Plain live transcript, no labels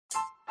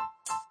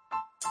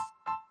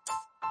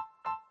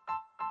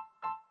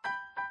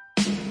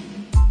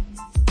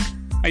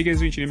you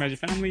guys doing, Magic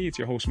Family? It's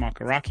your host, Mark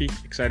Araki.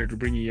 Excited to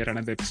bring you yet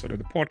another episode of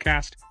the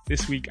podcast.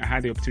 This week, I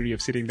had the opportunity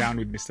of sitting down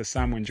with Mr.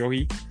 Sam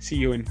Wanjohi,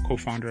 CEO and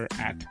co-founder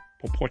at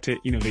Popote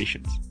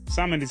Innovations.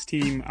 Sam and his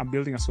team are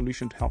building a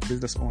solution to help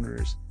business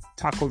owners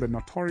tackle the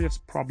notorious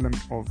problem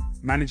of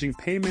managing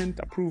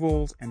payment,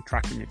 approvals, and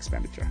tracking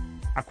expenditure.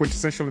 A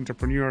quintessential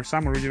entrepreneur,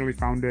 Sam originally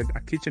founded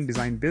a kitchen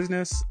design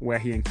business where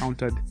he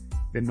encountered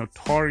the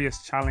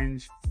notorious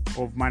challenge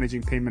of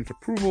managing payment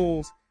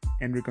approvals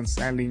and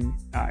reconciling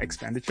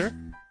expenditure.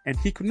 And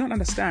he could not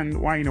understand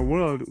why in a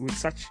world with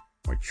such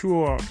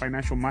mature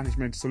financial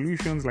management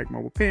solutions like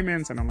mobile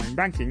payments and online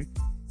banking,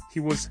 he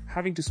was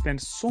having to spend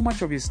so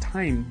much of his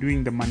time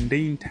doing the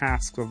mundane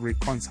tasks of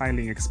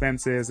reconciling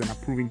expenses and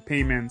approving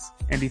payments,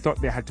 and he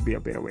thought there had to be a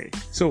better way.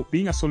 So,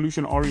 being a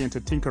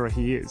solution-oriented tinkerer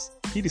he is,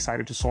 he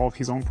decided to solve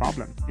his own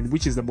problem, and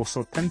which is the most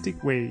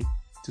authentic way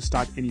to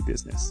start any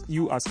business.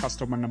 You as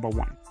customer number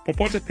one.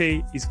 Popote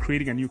Pay is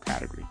creating a new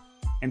category.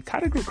 And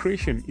category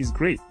creation is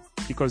great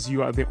because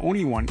you are the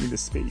only one in the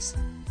space,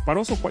 but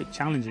also quite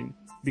challenging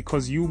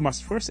because you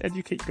must first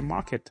educate the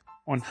market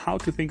on how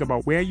to think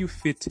about where you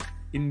fit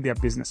in their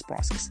business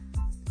process.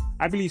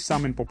 I believe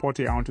Sam and Popote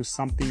are onto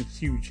something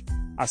huge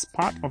as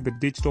part of the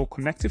digital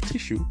connective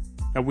tissue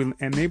that will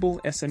enable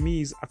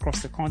SMEs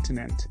across the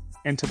continent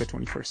enter the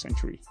 21st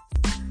century.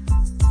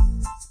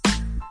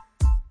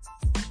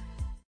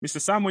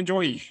 Mr. Sam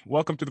Wanjohi,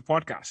 welcome to the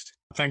podcast.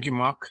 Thank you,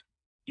 Mark.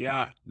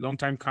 Yeah, long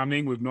time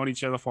coming. We've known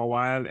each other for a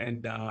while,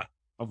 and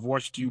I've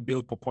watched you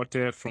build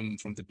Popote from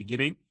the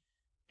beginning,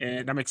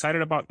 and I'm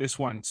excited about this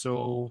one.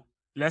 So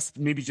let's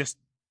maybe just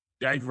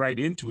dive right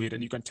into it,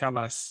 and you can tell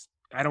us.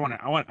 I don't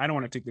want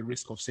to take the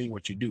risk of saying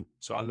what you do,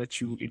 so I'll let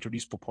you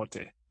introduce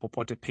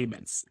Popote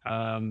Payments.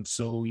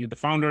 So you're the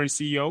founder and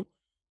CEO.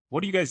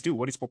 What do you guys do?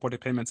 What is Popote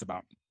Payments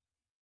about?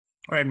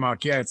 All right,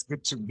 Mark. Yeah, it's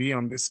good to be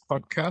on this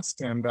podcast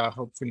and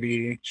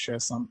hopefully share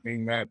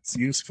something that's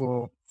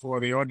useful for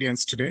the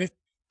audience today.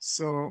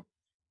 So,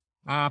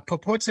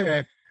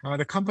 Popote,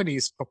 the company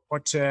is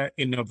Popote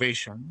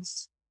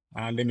Innovations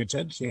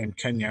Limited here in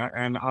Kenya,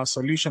 and our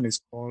solution is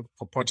called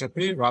Popote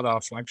Pay, rather our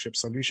flagship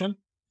solution.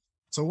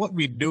 So what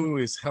we do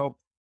is help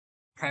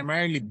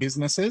primarily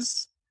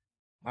businesses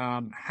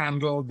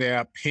handle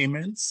their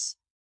payments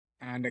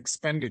and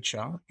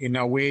expenditure in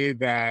a way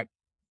that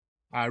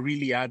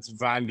really adds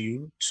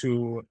value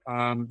to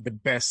the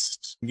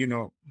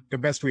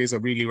best ways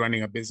of really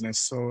running a business.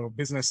 So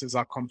businesses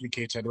are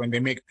complicated. When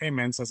they make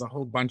payments, there's a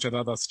whole bunch of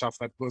other stuff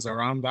that goes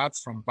around that,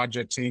 from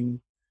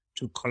budgeting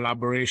to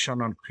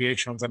collaboration on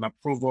creations and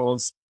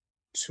approvals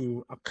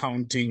to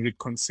accounting,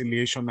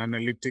 reconciliation,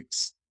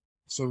 analytics.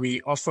 So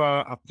we offer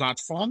a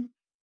platform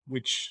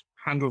which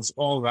handles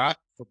all that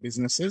for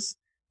businesses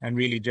and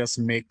really just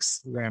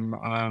makes them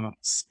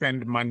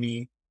spend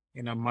money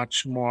in a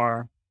much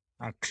more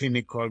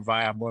clinical,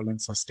 viable,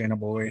 and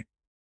sustainable way.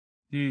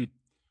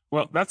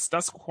 Well, that's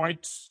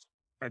quite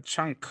a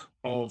chunk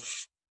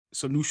of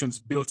solutions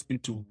built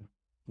into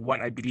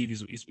what I believe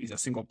is a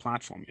single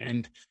platform.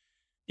 And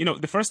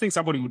the first thing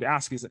somebody would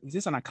ask is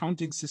this an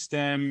accounting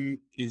system?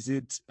 Is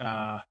it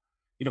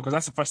because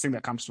that's the first thing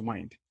that comes to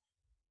mind.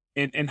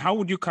 And how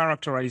would you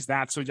characterize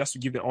that? So just to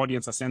give the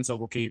audience a sense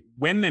of, okay,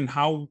 when and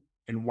how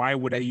and why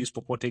would I use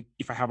Popote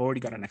if I have already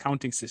got an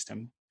accounting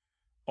system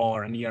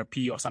or an ERP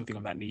or something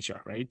of that nature,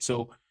 right?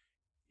 So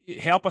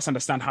help us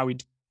understand how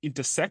it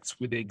intersects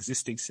with the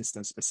existing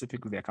system,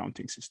 specifically the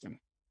accounting system.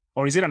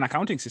 Or is it an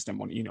accounting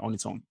system on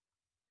its own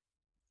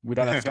with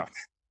other stuff?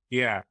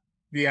 Yeah.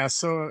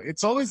 So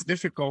it's always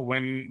difficult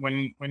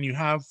when you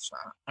have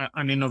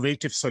an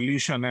innovative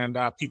solution and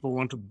people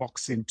want to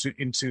box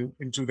into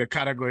the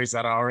categories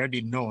that are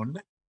already known.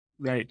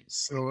 Right.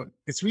 So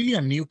it's really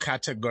a new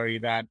category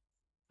that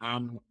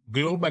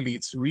globally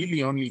it's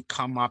really only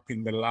come up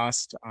in the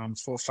last 4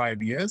 or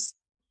 5 years.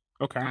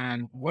 Okay.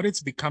 And what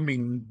it's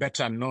becoming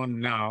better known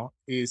now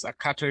is a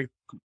category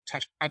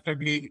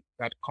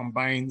that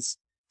combines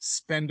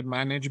spend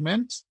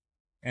management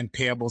and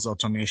payables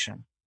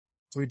automation.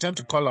 So we tend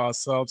to call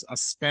ourselves a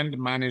spend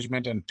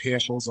management and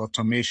payables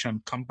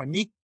automation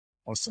company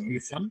or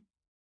solution.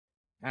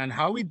 And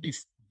how we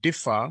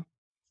differ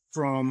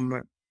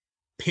from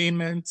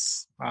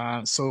payments.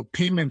 So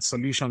payment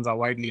solutions are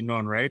widely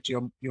known, right?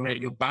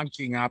 Your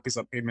banking app is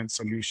a payment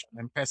solution.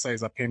 M-Pesa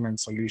is a payment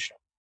solution.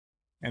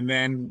 And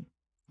then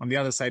on the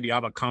other side, you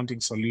have accounting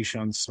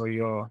solutions.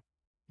 So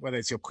whether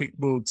it's your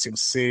QuickBooks, your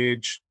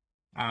Sage,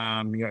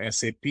 your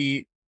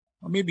SAP,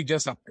 or maybe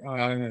just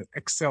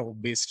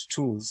Excel-based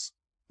tools.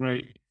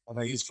 Right. That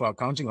are used for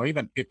accounting, or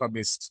even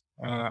paper-based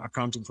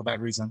accounting for that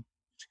reason.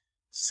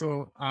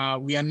 So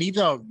we are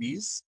neither of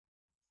these.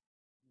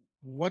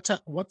 What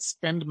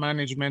spend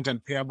management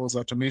and payables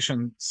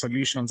automation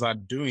solutions are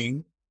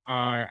doing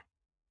are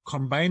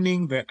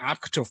combining the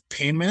act of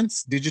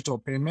payments, digital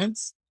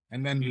payments,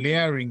 and then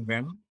layering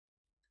them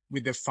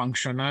with the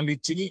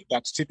functionality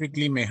that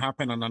typically may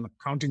happen on an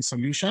accounting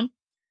solution,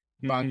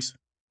 but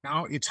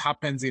now it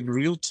happens in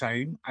real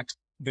time at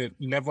the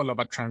level of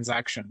a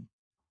transaction.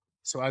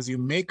 So as you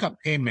make a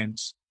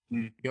payment,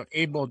 you're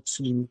able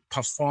to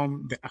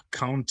perform the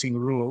accounting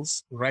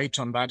rules right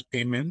on that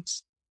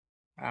payment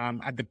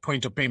at the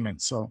point of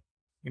payment. So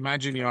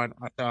imagine you're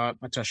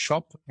at a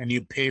shop and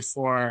you pay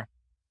for,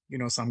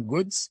 some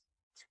goods.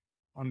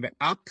 On the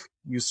app,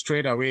 you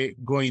straight away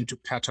go into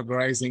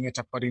categorizing it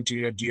according to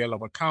your GL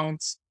of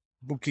accounts,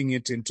 booking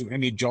it into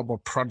any job or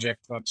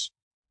project that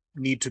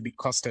need to be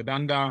costed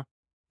under,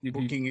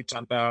 booking it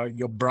under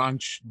your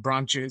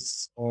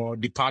branches or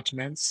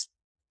departments,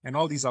 and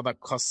all these other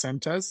cost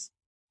centers,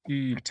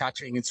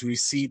 attaching its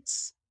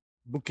receipts,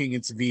 booking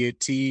its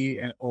VAT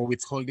or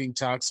withholding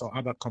tax or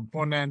other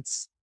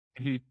components,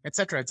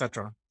 etc.,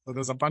 etc. So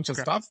there's a bunch of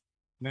stuff.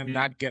 And then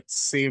that gets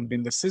saved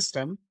in the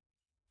system,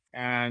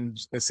 and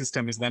the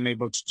system is then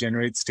able to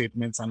generate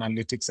statements,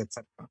 analytics,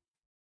 etc.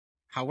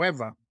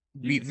 However,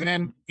 we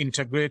then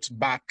integrate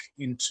back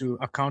into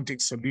accounting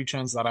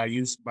solutions that are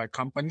used by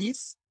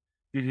companies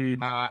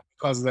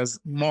because there's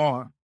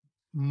more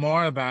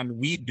than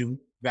we do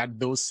that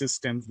those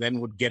systems then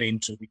would get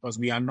into, because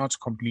we are not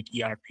complete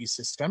ERP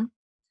system.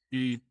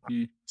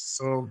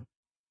 So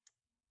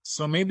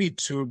maybe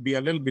to be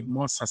a little bit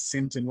more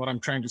succinct in what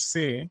I'm trying to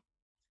say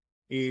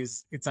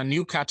is it's a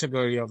new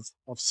category of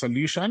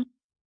solution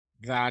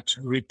that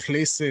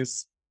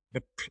replaces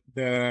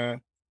the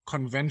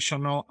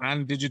conventional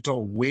and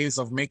digital ways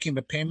of making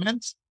the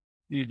payments,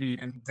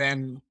 and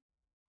then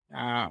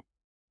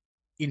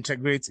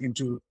integrates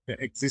into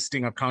the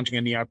existing accounting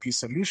and ERP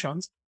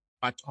solutions,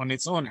 but on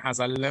its own has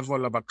a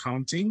level of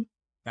accounting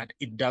that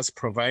it does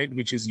provide,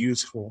 which is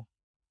useful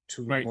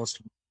to most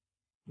people.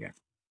 Yeah.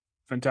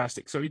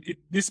 Fantastic. So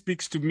this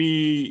speaks to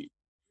me,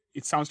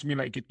 it sounds to me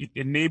like it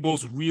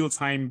enables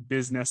real-time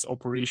business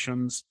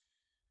operations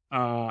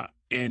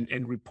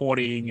and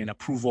reporting and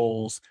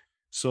approvals.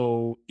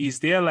 So is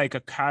there like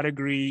a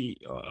category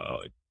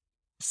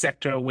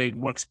sector where it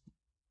works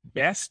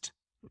best,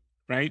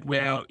 right?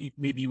 Where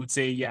maybe you would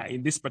say, yeah,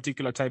 in this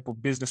particular type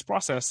of business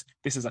process,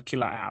 this is a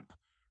killer app,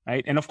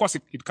 right? And of course,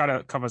 it kind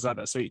of covers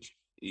others. So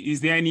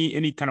is there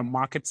any kind of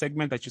market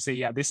segment that you say,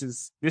 yeah,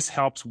 this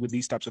helps with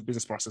these types of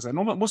business processes? I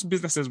know most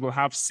businesses will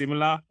have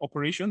similar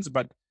operations,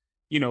 but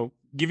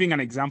giving an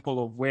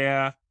example of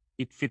where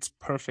it fits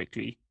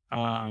perfectly,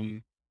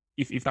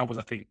 if that was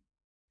a thing.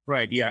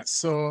 Right. Yeah.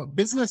 So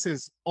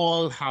businesses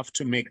all have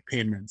to make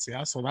payments.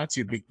 Yeah. So that's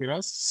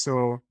ubiquitous.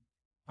 So,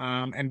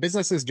 and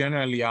businesses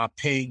generally are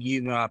paying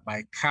either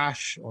by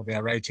cash, or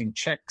they're writing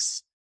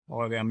checks,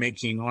 or they're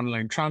making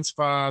online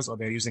transfers, or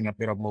they're using a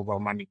bit of mobile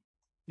money,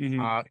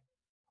 a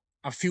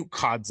few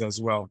cards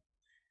as well.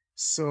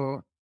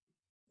 So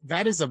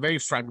that is a very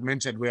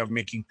fragmented way of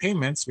making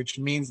payments, which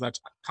means that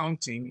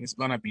accounting is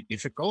going to be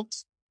difficult.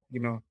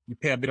 You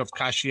pay a bit of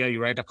cash here,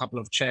 you write a couple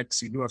of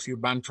checks, you do a few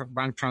bank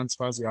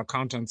transfers, your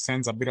accountant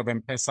sends a bit of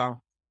M-Pesa.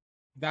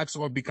 That's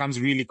what becomes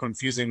really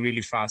confusing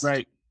really fast.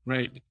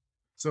 Right.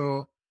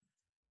 So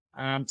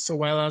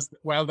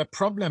while the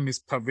problem is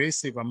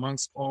pervasive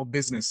amongst all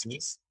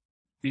businesses,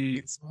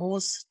 it's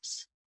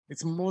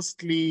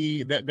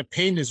mostly the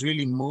pain is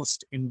really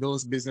most in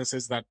those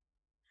businesses that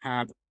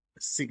have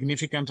a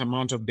significant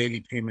amount of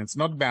daily payments,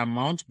 not by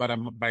amount, but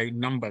by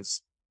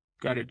numbers.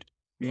 Got it.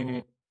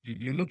 So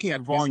you're looking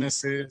at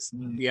businesses,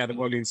 the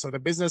volume. So the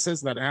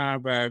businesses that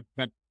have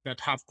that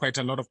have quite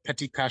a lot of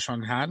petty cash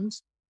on hand,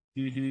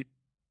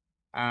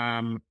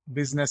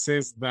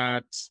 businesses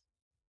that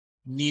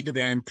need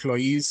their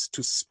employees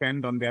to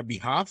spend on their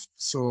behalf.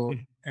 So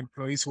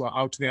employees who are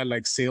out there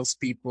like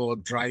salespeople,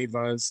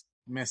 drivers,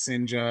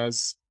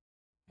 messengers,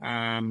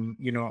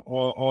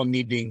 all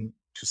needing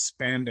to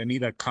spend and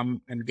either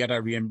come and get a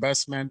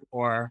reimbursement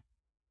or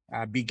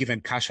be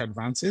given cash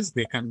advances.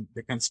 They can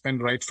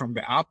spend right from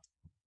the app.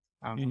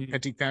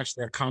 Petty cash,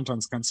 their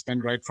accountants can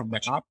spend right from the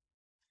app.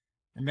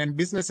 And then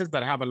businesses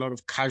that have a lot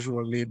of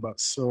casual labor.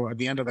 So at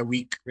the end of the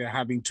week, they're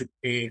having to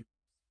pay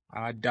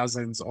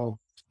dozens of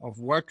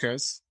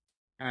workers.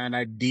 And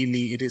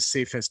ideally, it is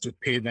safest to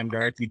pay them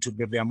directly to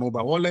their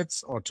mobile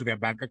wallets or to their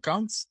bank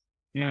accounts,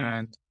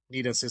 and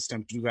need a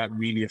system to do that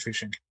really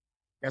efficiently.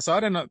 Yeah, so I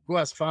don't know, go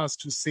as far as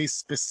to say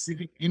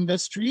specific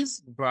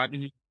industries, but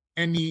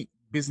any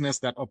business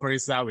that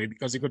operates that way,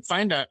 because you could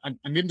find an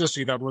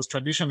industry that was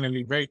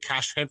traditionally very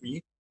cash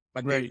heavy,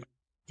 but they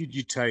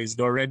digitized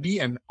already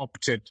and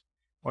opted,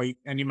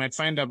 and you might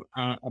find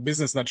a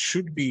business that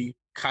should be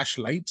cash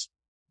light,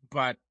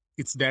 but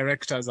its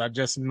directors are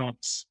just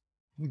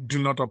do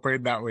not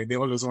operate that way. They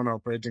always want to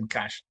operate in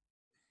cash.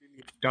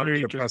 Down to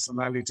the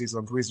personalities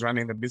of who is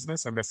running the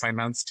business and the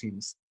finance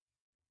teams.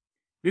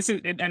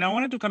 And I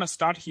wanted to kind of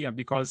start here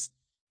because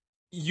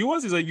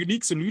yours is a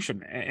unique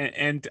solution,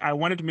 and I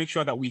wanted to make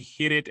sure that we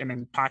hit it and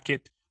unpack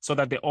it so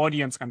that the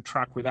audience can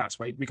track with us,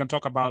 right? We can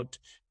talk about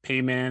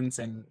payments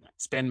and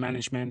spend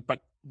management, but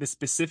the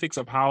specifics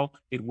of how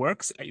it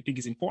works, I think,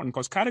 is important,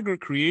 because category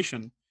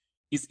creation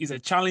is a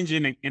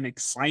challenging and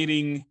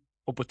exciting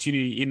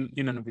opportunity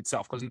in and of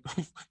itself. Because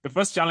the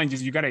first challenge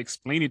is you got to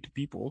explain it to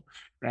people,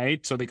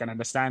 right? So they can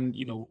understand,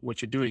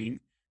 what you're doing.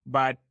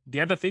 But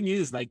the other thing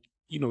is, like,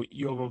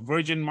 you're a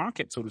virgin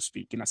market, so to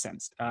speak, in a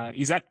sense.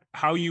 Is that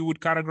how you would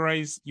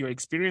categorize your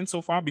experience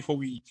so far? Before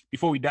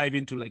we dive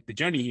into like the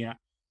journey here,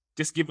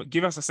 just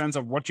give us a sense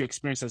of what your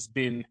experience has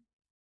been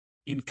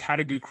in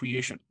category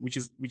creation, which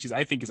is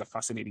I think is a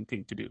fascinating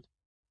thing to do.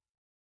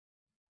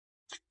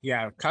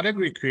 Yeah,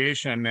 category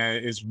creation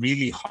is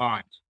really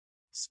hard.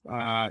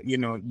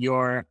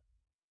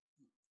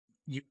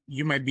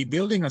 You might be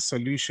building a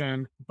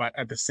solution, but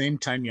at the same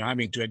time, you're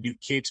having to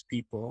educate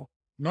people,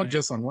 not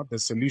just on what the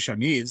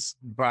solution is,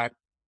 but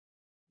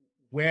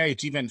where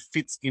it even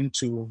fits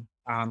into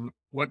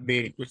what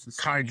they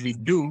currently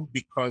do,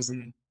 because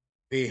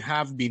they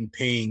have been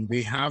paying,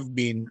 they have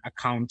been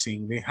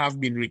accounting, they have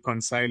been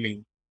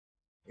reconciling.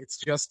 It's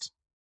just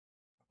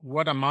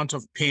what amount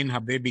of pain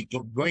have they been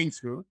going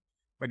through?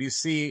 But you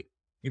see,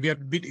 if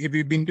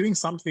you've been doing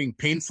something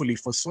painfully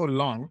for so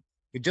long,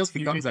 it just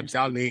becomes a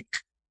dull ache.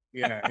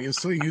 Yeah, you're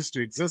so used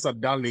to it. It's just a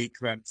dull ache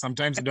that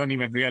sometimes you don't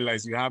even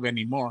realize you have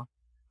anymore.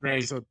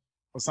 Right. So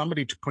for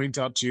somebody to point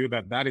out to you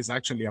that is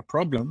actually a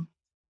problem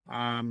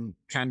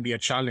can be a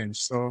challenge.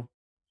 So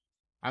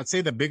I'd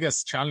say the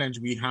biggest challenge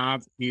we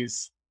have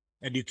is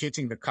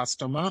educating the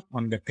customer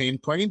on the pain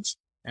point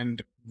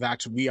and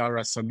that we are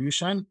a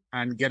solution,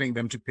 and getting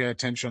them to pay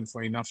attention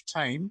for enough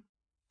time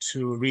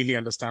to really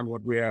understand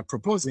what we are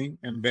proposing.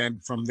 And then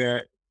from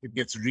there, it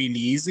gets really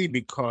easy,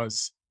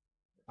 because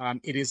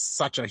it is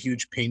such a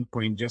huge pain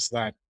point, just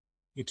that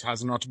it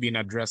has not been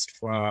addressed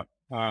for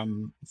a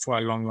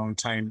long, long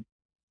time.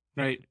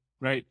 Right,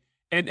 right.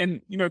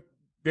 And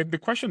the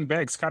question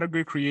begs,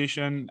 category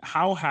creation,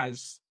 how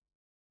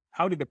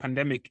did the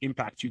pandemic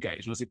impact you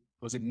guys? Was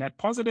it net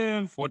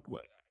positive?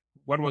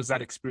 What was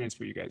that experience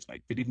for you guys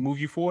like? Did it move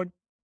you forward?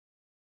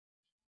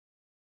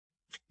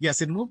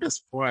 Yes, it moved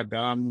us forward.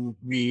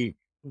 We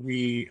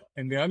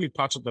in the early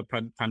part of the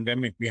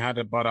pandemic, we had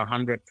about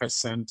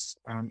 100%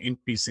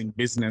 increase in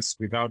business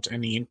without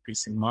any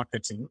increase in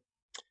marketing.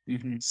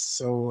 Mm-hmm.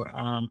 So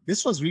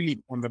this was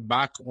really on the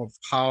back of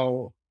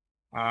how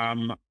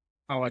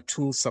our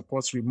tool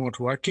supports remote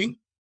working.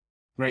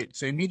 Right.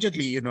 So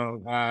immediately,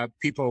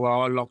 people were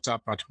all locked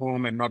up at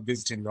home and not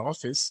visiting the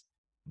office.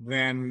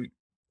 Then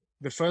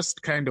the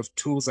first kind of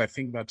tools I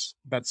think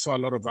that saw a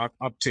lot of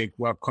uptake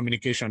were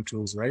communication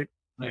tools, right?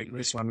 Like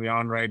this one we're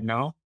on right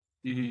now.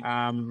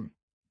 Mm-hmm.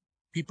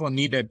 People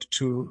needed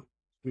to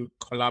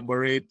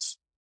collaborate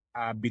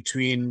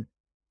between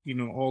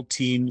all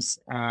teams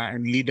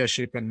and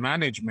leadership and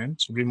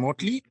management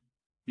remotely.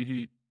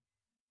 Mm-hmm.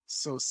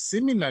 So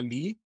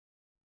similarly,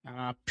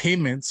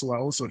 payments were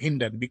also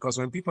hindered, because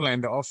when people are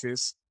in the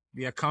office,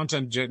 the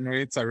accountant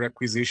generates a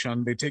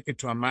requisition, they take it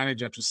to a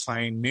manager to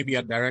sign, maybe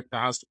a director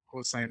has to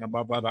co-sign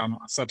above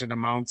certain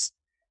amounts.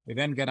 They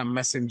then get a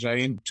messenger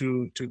in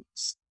to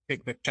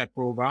take the check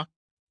over.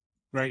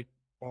 Right.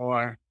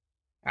 Or,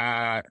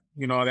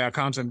 the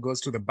accountant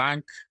goes to the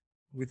bank,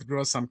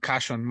 withdraws some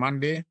cash on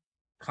Monday,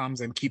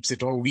 comes and keeps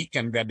it all week,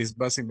 and they're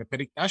disbursing the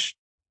petty cash.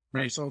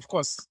 Right. So, of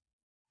course,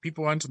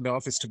 people went to the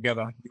office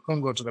together. You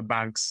couldn't go to the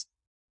banks.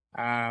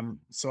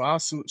 So our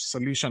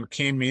solution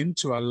came in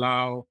to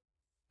allow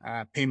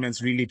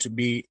payments really to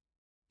be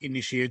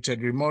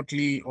initiated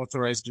remotely,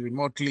 authorized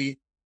remotely,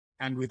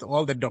 and with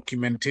all the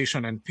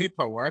documentation and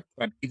paperwork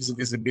that gives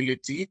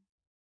visibility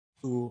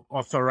to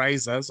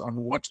authorizers on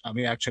what are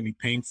they actually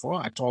paying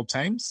for at all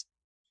times.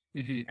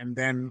 Mm-hmm. And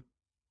then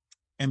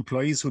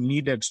employees who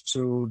needed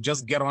to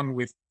just get on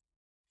with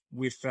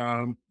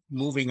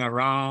moving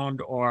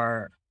around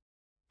or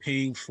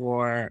paying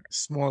for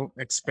small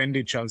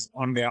expenditures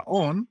on their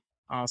own,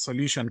 our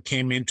solution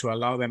came in to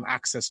allow them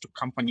access to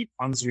company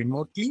funds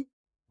remotely.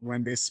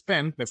 When they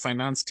spend, the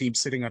finance team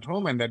sitting at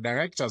home and the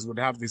directors would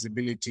have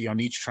visibility on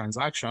each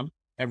transaction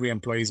every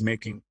employee is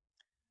making.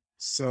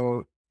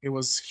 So it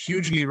was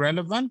hugely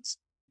relevant.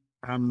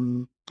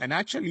 And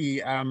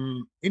actually,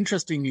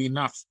 interestingly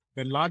enough,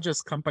 the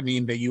largest company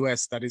in the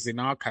US that is in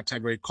our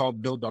category,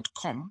 called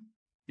Bill.com,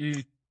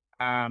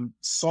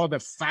 saw the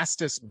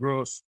fastest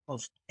growth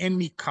of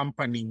any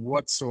company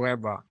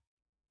whatsoever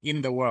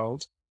in the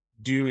world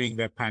during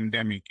the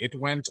pandemic. It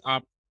went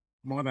up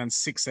more than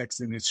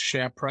 6x in its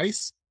share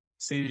price,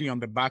 simply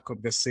on the back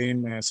of the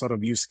same sort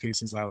of use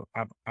cases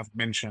I've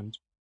mentioned.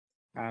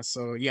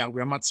 So yeah,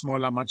 we're much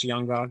smaller, much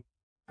younger.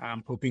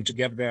 I'm hoping to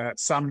get there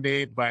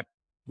someday, but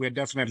we're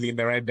definitely in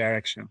the right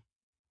direction.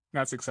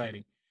 That's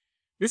exciting.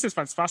 This is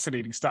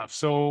fascinating stuff.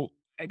 So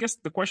I guess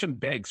the question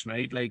begs,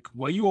 right? Like,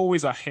 were you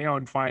always a hair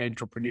on fire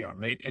entrepreneur,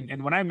 right?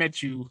 And when I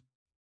met you,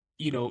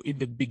 in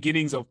the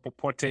beginnings of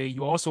Popote,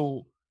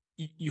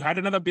 you had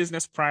another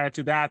business prior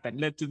to that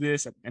led to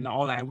this and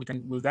all that.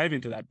 We'll dive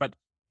into that. But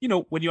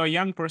when you're a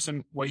young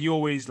person, were you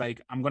always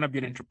like, I'm gonna be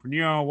an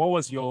entrepreneur? What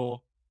was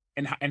your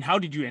and how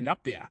did you end up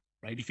there,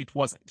 right? If it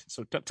wasn't,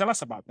 so tell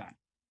us about that.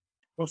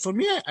 Well, for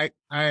me,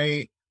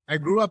 I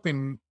grew up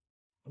in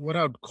what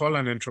I would call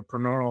an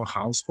entrepreneurial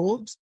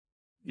household,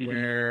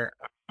 where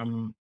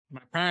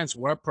my parents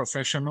were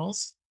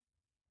professionals,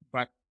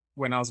 but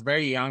when I was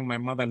very young, my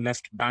mother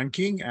left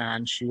banking,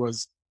 and she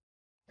was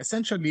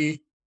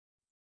essentially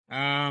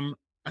a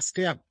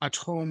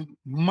stay-at-home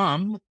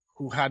mom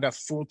who had a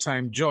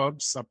full-time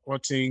job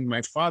supporting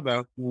my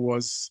father, who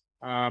was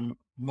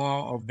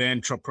more of the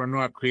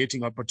entrepreneur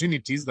creating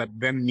opportunities that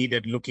then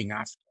needed looking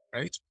after,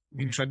 right?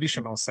 In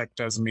traditional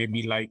sectors,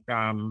 maybe like,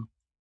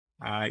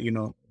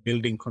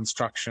 building,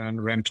 construction,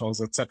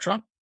 rentals,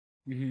 etc.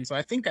 So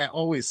I think I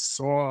always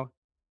saw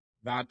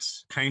that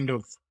kind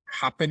of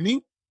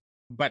happening,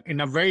 but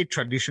in a very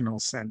traditional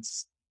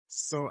sense.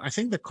 So I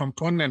think the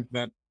component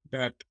that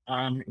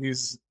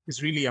is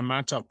really a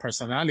matter of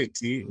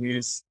personality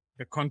is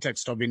the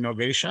context of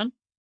innovation.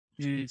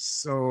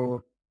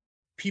 So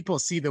people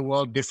see the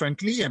world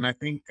differently, and I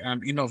think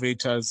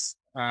innovators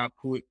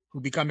who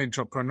become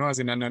entrepreneurs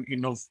in an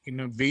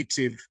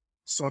innovative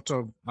sort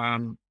of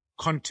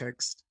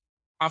context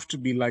have to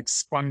be like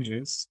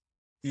sponges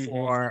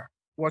for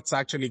what's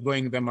actually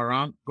going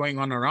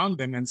on around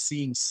them, and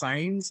seeing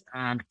signs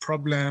and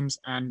problems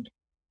and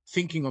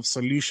thinking of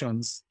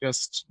solutions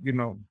just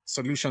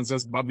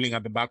bubbling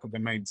at the back of their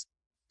minds.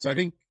 So I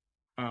think,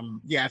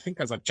 I think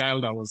as a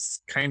child, I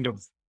was kind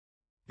of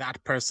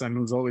that person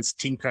who's always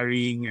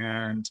tinkering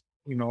and,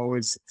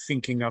 always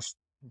thinking of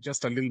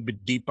just a little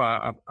bit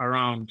deeper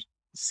around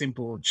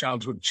simple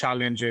childhood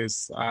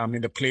challenges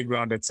in the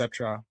playground,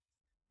 etc.,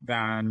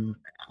 than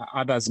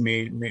others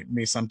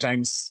may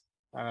sometimes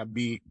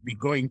be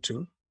going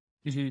to.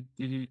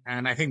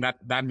 And I think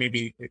that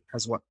maybe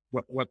has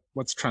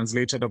what's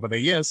translated over the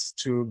years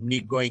to me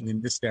going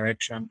in this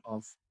direction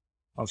of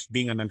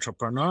being an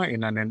entrepreneur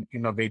in an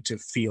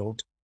innovative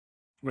field.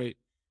 Right.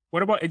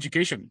 What about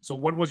education? So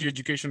what was your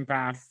education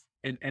path,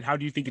 and how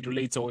do you think it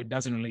relates or it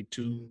doesn't relate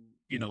to,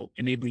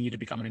 enabling you to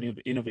become an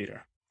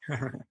innovator?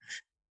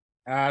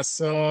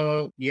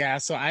 So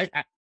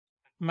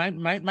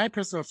my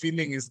personal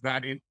feeling is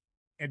that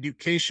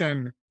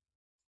education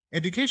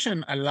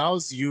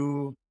allows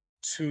you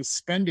to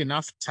spend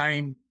enough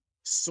time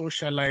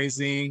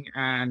socializing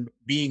and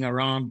being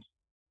around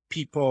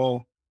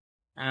people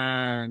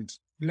and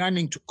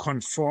learning to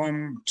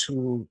conform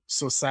to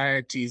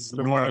society's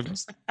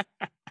norms.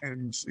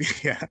 And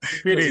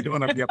you don't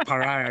want to be a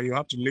pariah. You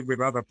have to live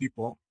with other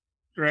people.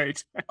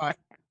 Right. But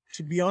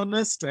to be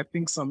honest, I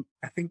think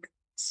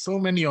so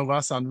many of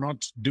us are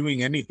not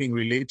doing anything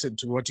related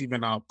to what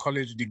even our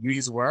college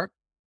degrees were.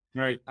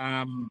 Right.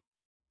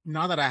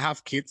 Now that I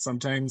have kids,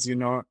 sometimes,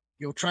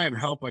 you'll try and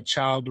help a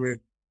child with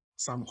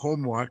some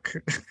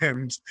homework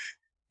and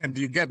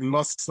you get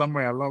lost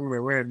somewhere along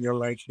the way, and you're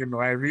like,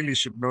 I really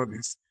should know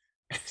this.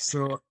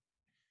 So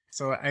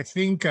I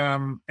think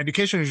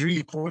education is really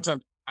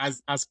important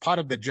as part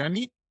of the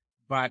journey,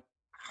 but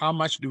how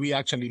much do we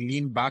actually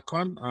lean back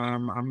on?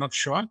 I'm not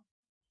sure.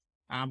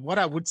 What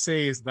I would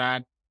say is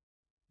that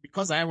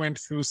because I went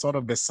through sort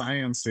of the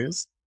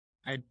sciences,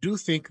 I do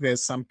think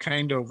there's some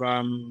kind of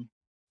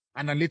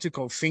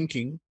analytical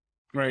thinking,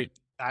 right,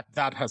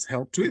 that has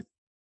helped with.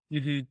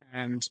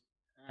 And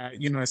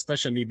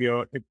especially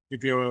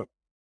if you're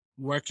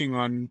working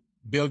on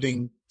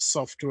building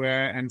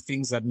software and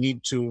things that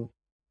need to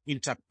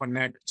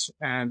interconnect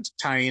and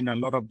tie in a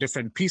lot of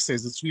different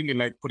pieces, it's really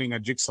like putting a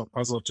jigsaw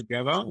puzzle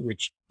together,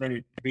 which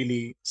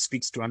really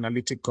speaks to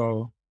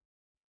analytical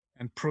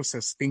and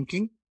process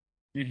thinking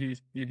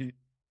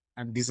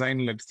and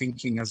design-led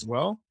thinking as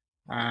well.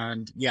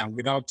 And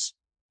without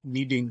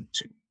needing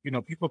to,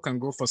 people can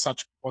go for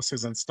such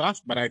courses and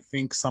stuff, but I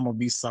think some of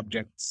these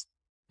subjects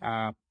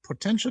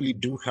potentially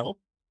do help.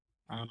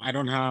 I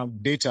don't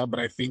have data, but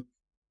I think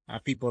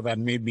people that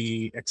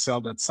maybe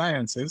excelled at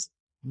sciences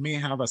may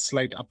have a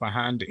slight upper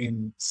hand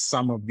in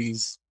some of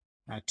these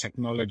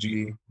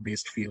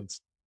technology-based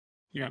fields.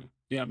 Yeah,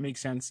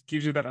 makes sense.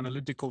 Gives you that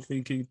analytical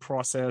thinking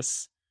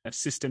process,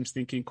 systems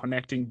thinking,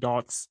 connecting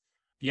dots.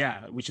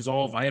 Yeah, which is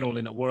all vital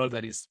in a world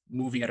that is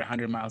moving at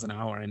 100 miles an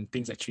hour and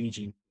things are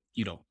changing,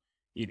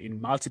 in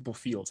multiple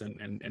fields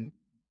and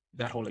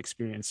that whole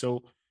experience.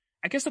 So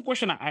I guess the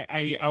question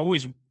I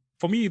always,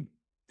 for me,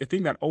 the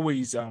thing that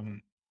always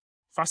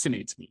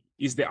fascinates me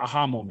is the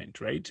aha moment,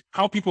 right?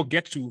 How people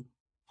get to,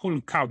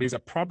 holy cow, there's a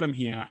problem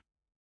here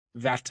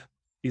that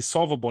is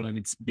solvable and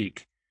it's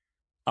big,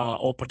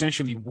 or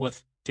potentially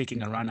worth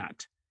taking a run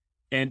at.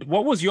 And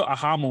what was your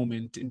aha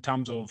moment in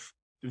terms of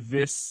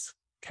this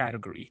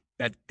category,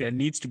 that there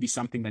needs to be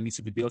something that needs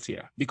to be built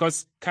here?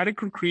 Because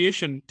category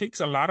creation takes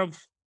a lot of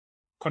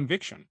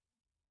conviction,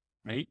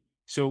 right?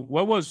 So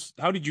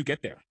how did you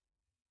get there?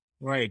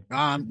 Right.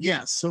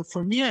 So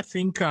for me, I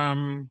think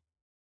I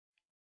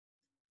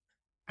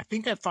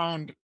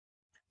found,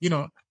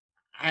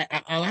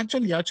 I'll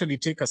actually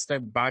take a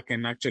step back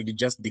and actually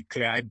just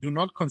declare I do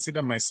not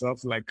consider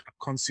myself like a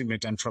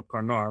consummate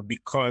entrepreneur,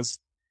 because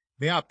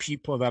there are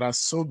people that are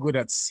so good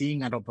at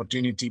seeing an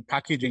opportunity,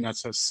 packaging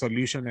as a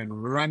solution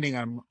and running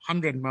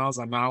 100 miles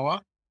an hour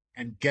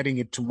and getting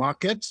it to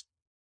market,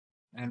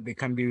 and they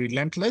can be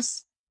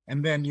relentless.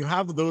 And then you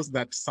have those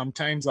that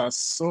sometimes are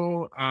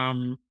so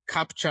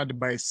captured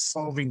by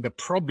solving the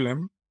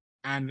problem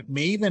and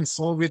may even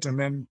solve it and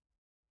then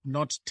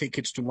not take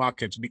it to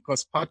market,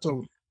 because part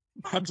of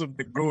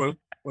the goal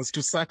was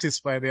to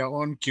satisfy their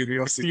own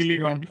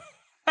curiosity.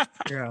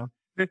 Yeah.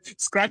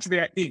 Scratch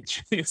their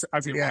itch,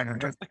 as you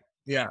want.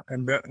 Yeah,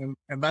 and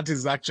that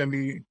is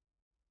actually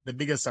the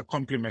biggest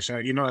accomplishment.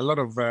 A lot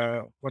of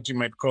what you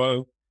might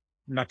call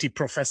nutty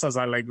professors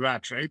are like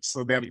that, right?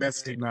 So they're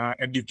best in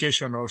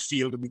education or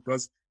field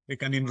because they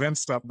can invent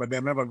stuff, but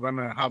they're never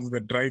gonna have the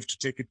drive to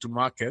take it to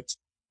market.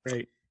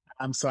 Right.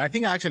 So I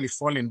think I actually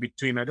fall in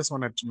between. I just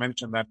wanted to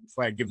mention that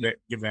before I give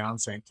the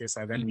answer in case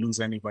I then lose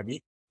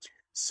anybody.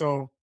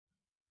 So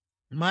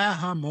my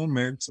aha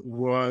moment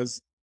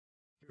was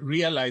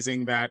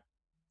realizing that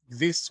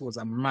this was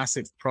a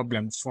massive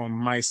problem for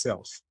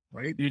myself,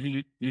 right?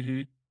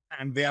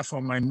 And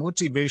therefore, my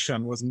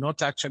motivation was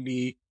not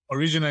actually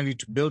originally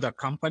to build a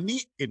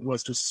company, it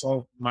was to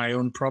solve my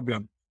own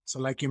problem. So,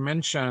 like you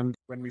mentioned,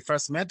 when we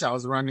first met, I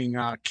was running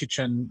a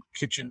kitchen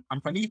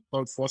company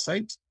called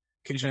Foresight,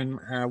 kitchen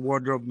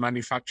wardrobe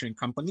manufacturing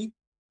company.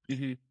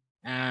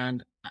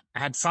 And I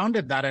had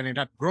founded that, and it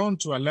had grown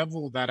to a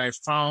level that I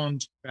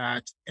found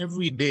that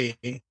every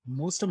day,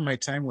 most of my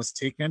time was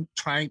taken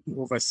trying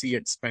to oversee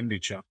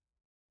expenditure.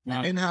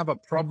 I didn't have a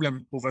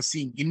problem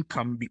overseeing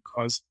income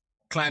because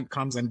client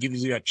comes and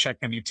gives you a check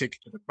and you take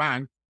it to the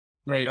bank,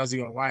 Right. does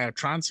your wire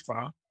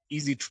transfer,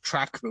 easy to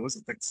track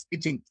those, it's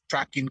easy to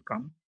track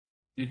income.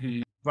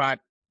 But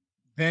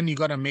then you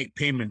got to make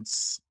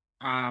payments.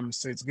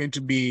 So it's going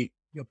to be,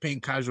 you're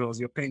paying casuals,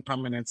 you're paying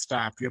permanent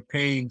staff, you're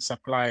paying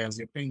suppliers,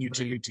 you're paying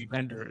utility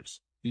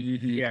vendors.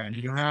 Yeah, and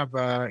you have,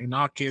 in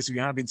our case, we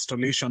have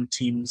installation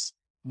teams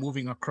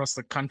moving across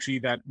the country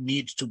that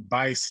need to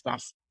buy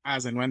stuff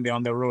as and when they're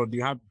on the road.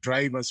 You have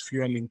drivers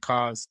fueling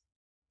cars.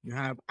 You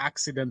have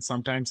accidents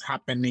sometimes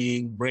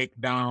happening,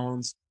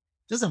 breakdowns,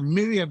 just a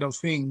myriad of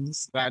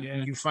things that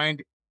you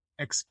find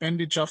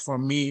expenditure for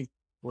me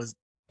was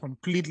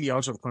completely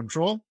out of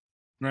control.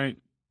 Right.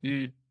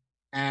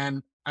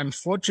 And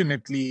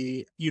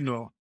unfortunately,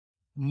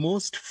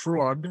 most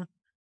fraud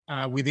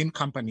within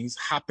companies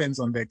happens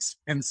on the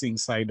expensing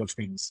side of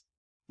things.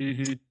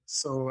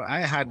 So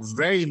I had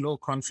very low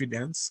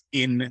confidence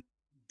in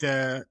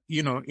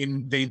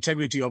in the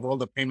integrity of all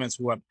the payments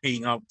we were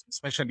paying out,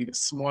 especially the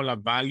smaller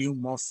value,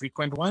 more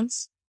frequent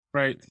ones.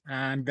 Right.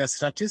 And the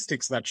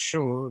statistics that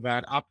show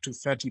that up to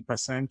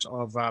 30%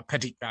 of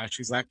petty cash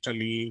is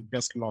actually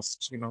just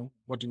lost,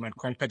 what you might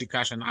call petty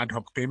cash and ad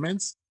hoc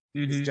payments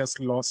is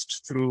just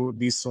lost through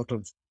these sort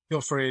of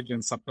pilferage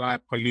and supply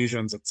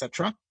collusions,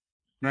 etc.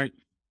 Right.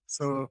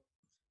 So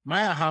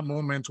my aha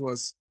moment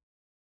was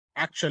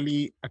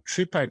actually a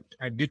trip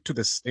I did to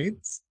the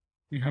States.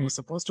 I was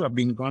supposed to have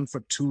been gone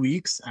for 2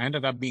 weeks. I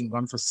ended up being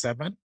gone for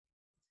 7.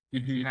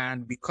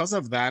 And because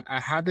of that,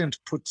 I hadn't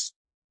put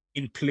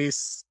in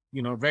place,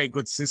 very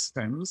good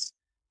systems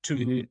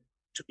to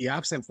be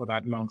absent for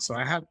that long. So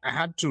I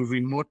had to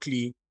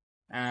remotely,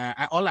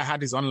 all I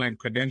had is online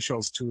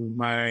credentials to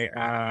my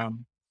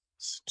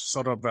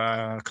sort of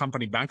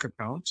company bank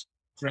account.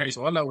 Right.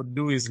 So all I would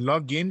do is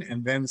log in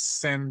and then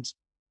send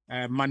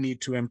money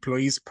to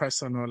employees'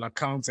 personal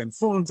accounts and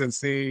phones and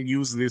say,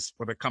 use this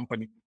for the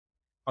company.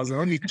 I was the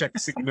only check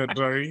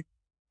signatory.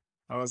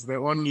 I was the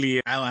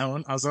only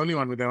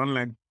one with the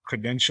online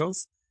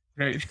credentials.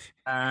 Right.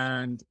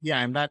 And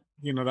and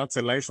that's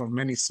a life of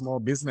many small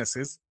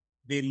businesses.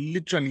 They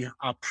literally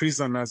are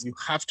prisoners. You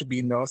have to be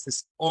in the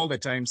office all the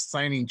time,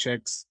 signing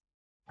checks.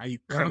 You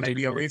can't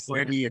be away for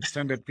any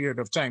extended period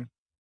of time.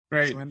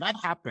 Right. So when that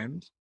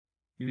happened,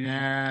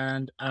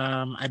 and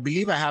I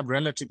believe I have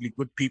relatively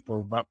good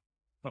people, but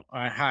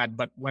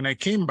when I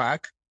came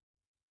back,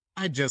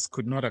 I just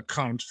could not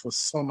account for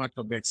so much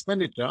of the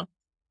expenditure.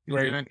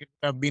 Right. And it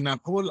would have been a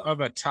whole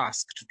other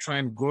task to try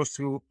and go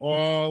through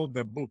all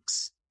the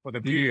books for the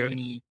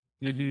period,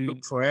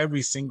 look for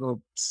every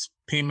single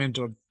payment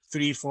of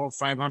 3, 4,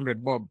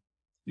 500 bob.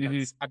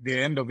 That's at the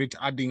end of it,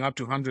 adding up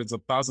to hundreds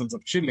of thousands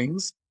of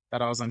shillings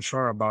that I was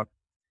unsure about.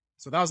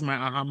 So that was my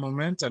aha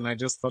moment. And I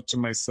just thought to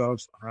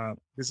myself,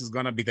 this is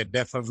going to be the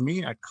death of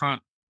me. I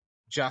can't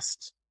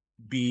just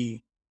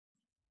be.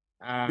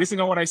 This is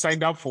not what I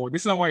signed up for.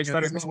 This is not why I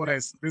started. This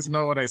is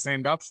not what I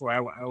signed up for. I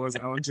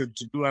wanted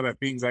to do other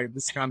things.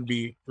 This can't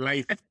be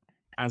life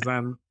as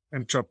an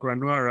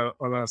entrepreneur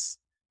or as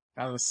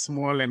a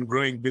small and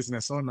growing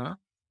business owner.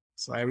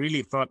 So I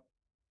really thought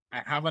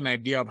I have an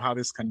idea of how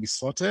this can be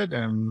sorted.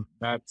 And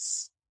that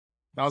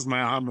was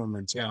my aha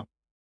moment. Yeah.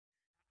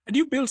 Had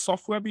you built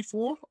software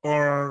before,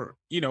 or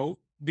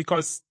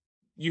because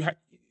you had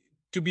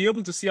to be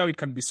able to see how it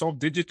can be solved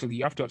digitally,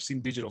 you have to have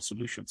seen digital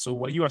solutions. So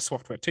were you a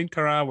software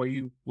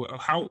tinkerer?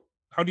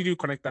 How did you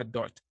connect that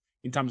dot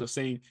in terms of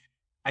saying,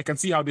 I can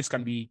see how this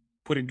can be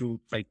put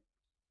into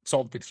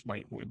solved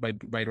by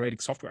writing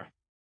software?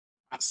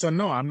 So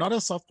no, I'm not a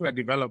software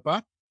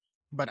developer,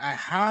 but I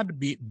had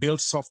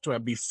built software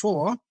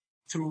before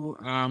through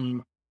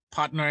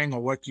partnering or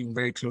working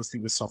very closely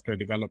with software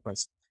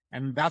developers.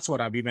 And that's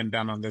what I've even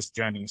done on this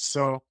journey.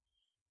 So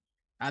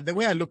the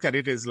way I look at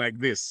it is like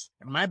this.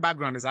 My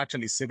background is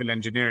actually civil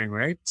engineering,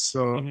 right?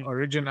 So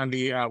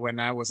originally, when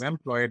I was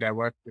employed, I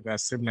worked with a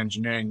civil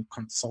engineering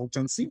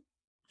consultancy.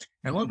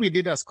 And what we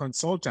did as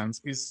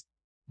consultants is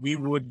we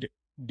would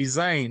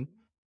design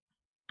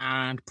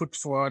and put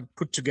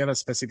together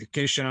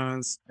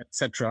specifications,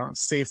 etc.,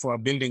 say for a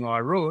building or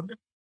a road,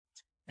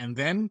 and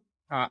then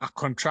a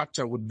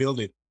contractor would build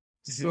it.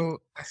 Mm-hmm.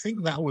 So I think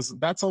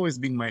that's always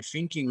been my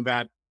thinking,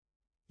 that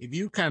if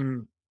you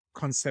can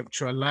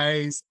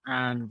conceptualize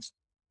and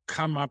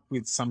come up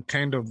with some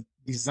kind of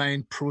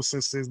design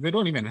processes, they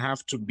don't even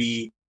have to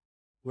be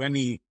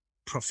any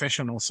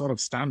professional sort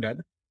of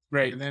standard.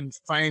 Right. And then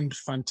find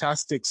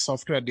fantastic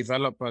software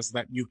developers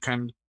that you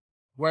can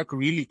work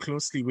really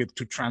closely with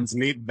to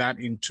translate that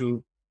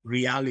into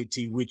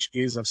reality, which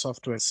is a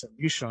software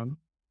solution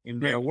in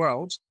their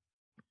world,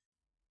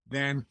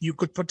 then you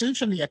could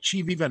potentially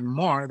achieve even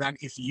more than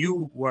if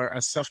you were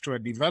a software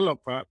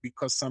developer,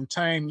 because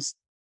sometimes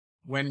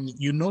when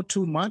you know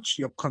too much,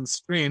 you're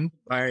constrained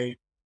by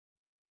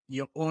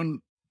your own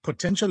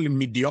potentially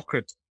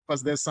mediocrity,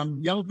 because there's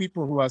some young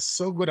people who are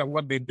so good at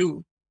what they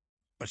do,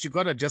 but you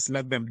got to just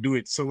let them do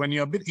it. So when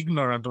you're a bit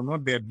ignorant on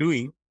what they're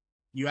doing,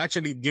 you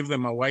actually give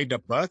them a wider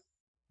berth.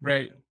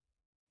 Right.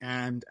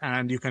 And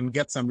you can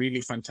get some really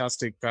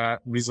fantastic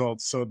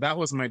results. So that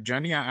was my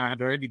journey. I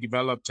had already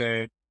developed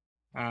a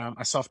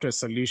software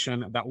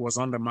solution that was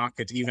on the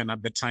market even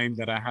at the time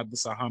that I had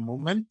this aha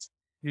moment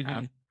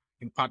in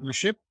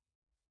partnership.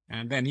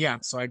 And then,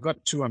 so I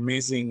got two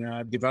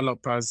amazing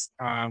developers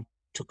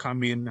to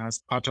come in as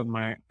part of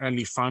my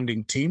early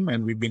founding team,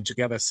 and we've been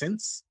together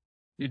since.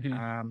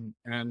 And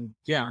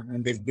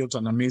they've built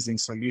an amazing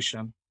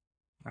solution.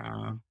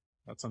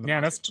 That's on the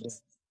market.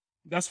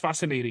 That's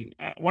fascinating.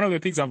 One of the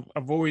things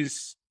I've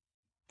always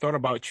thought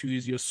about you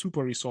is you're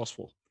super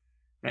resourceful,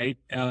 right?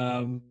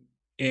 And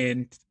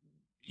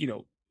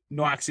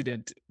no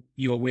accident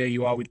you're where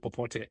you are with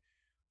Popote.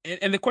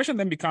 And the question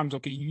then becomes,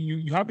 okay,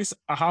 you have this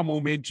aha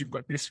moment, you've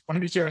got this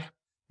furniture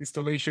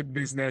installation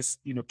business,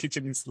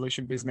 kitchen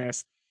installation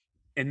business,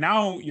 and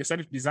now you're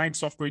starting to design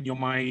software in your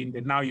mind,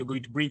 and now you're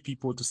going to bring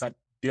people to start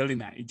building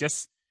that. It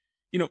just,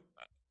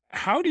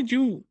 how did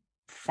you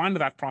fund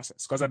that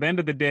process? Because at the end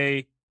of the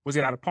day, was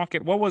it out of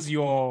pocket? What was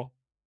your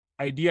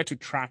idea to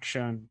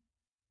traction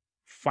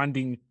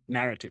funding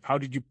narrative? How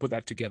did you put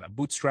that together?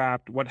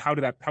 Bootstrapped? How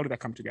did that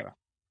come together?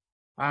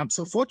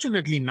 So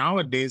fortunately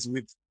nowadays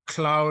with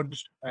cloud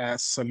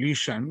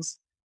solutions,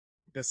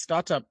 the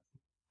startup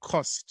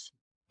cost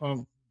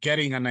of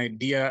getting an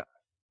idea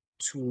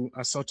to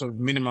a sort of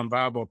minimum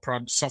viable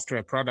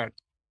software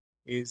product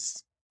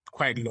is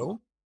quite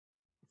low.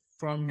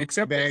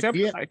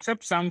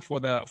 Except some for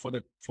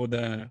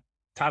the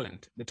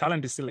talent. The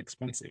talent is still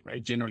expensive,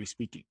 right? Generally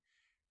speaking,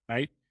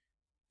 right?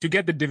 To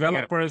get the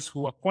developers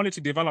who are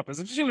quality developers,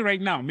 especially right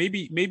now,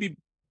 maybe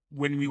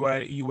when you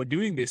were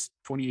doing this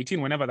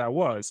 2018, whenever that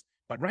was,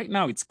 but right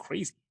now it's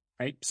crazy,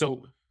 right?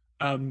 So,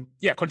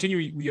 continue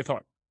with your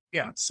thought.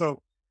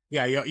 So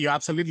you're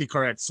absolutely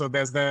correct. So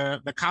there's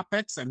the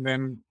capex, and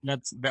then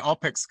the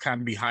opex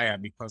can be higher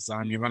because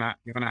you're gonna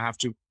have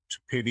to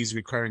pay these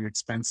recurring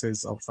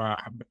expenses of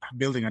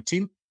building a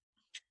team.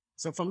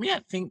 So for me,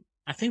 I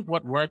think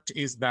what worked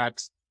is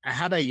that I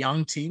had a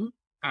young team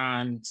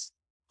and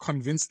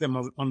convinced them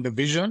on the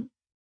vision.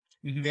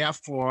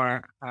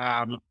 Therefore,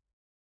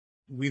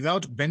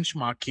 without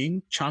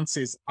benchmarking,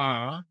 chances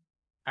are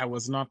I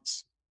was not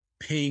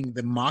paying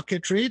the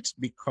market rate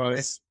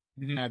because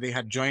they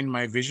had joined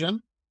my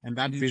vision, and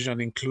that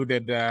vision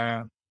included,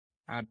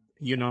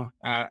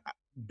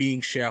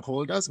 being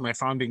shareholders. My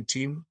founding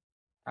team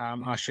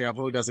are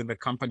shareholders in the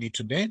company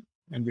today,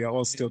 and we are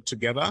all still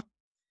together.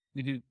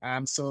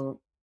 So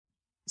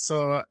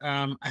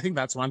I think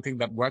that's one thing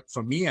that worked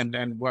for me,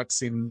 and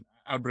works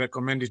I would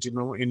recommend it,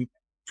 in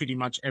pretty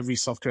much every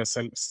software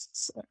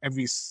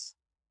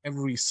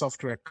every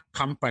software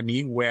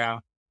company where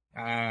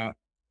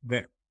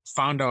the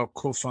founder or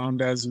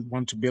co-founders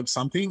want to build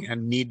something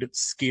and need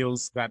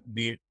skills that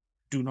they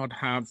do not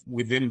have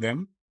within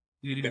them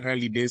in the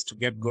early days to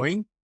get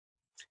going.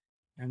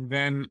 And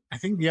then I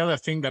think the other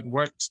thing that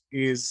worked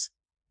is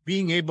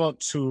being able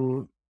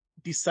to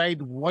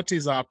decide what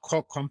is our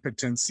core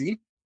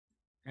competency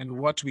and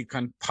what we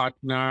can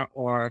partner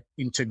or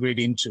integrate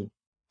into.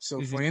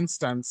 So for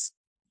instance,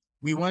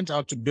 we went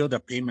out to build a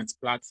payments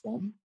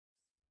platform.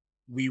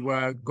 We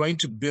were going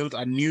to build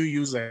a new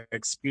user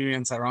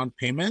experience around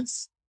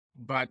payments,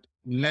 but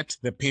let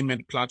the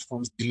payment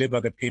platforms deliver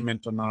the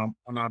payment on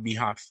our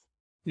behalf,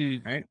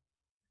 right?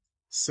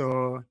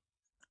 So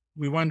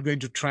we weren't going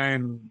to try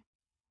and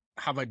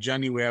have a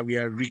journey where we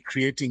are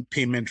recreating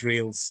payment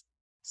rails,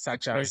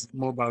 such as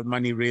mobile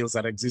money rails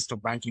that exist or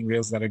banking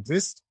rails that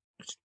exist.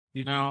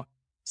 Now,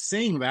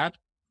 saying that,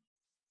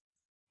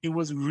 it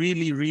was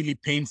really, really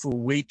painful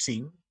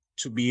waiting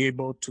to be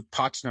able to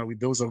partner with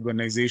those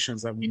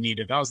organizations that we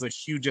needed. That was the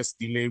hugest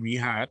delay we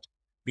had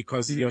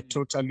because you're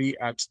totally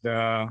at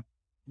the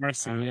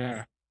mercy.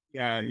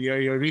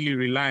 You're really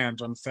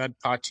reliant on third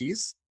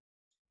parties.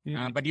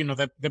 But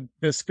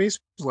the space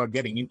we're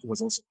getting into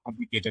was also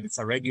complicated. It's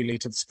a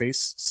regulated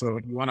space. So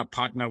you want to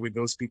partner with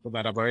those people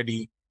that have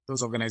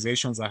those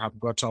organizations that have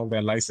got all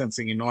their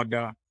licensing in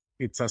order.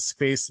 It's a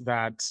space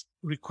that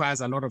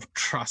requires a lot of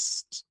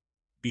trust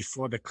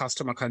before the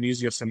customer can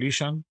use your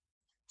solution.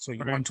 So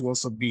you want to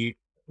also be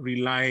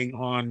relying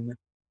on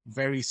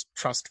very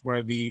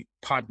trustworthy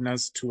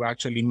partners to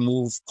actually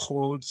move,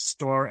 hold,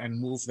 store, and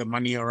move the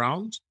money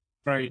around.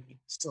 Right.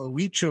 So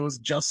we chose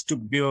just to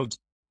build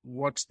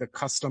what the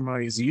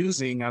customer is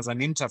using as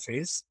an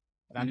interface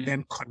that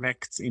then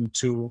connects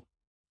into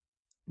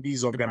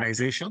these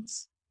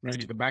organizations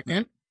to the back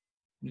end.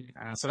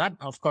 So that,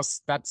 of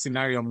course, that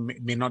scenario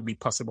may not be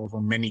possible for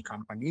many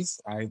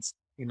companies. It's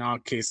in our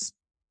case,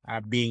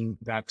 being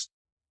that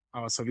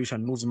our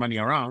solution moves money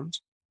around,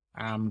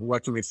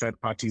 working with third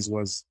parties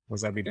was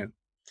evident.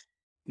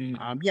 And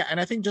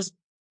I think just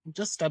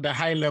at the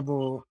high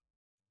level,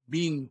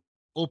 being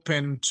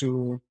open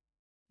to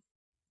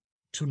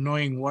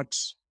learning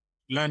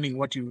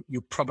what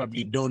you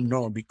probably don't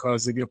know,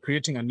 because if you're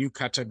creating a new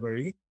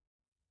category,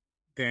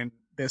 then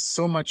there's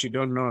so much you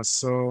don't know.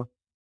 So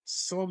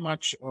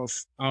much of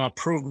our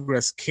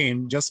progress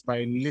came just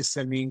by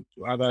listening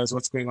to others,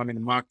 what's going on in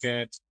the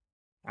market.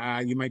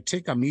 You might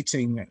take a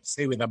meeting,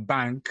 say with a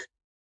bank,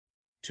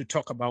 to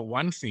talk about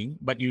one thing,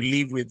 but you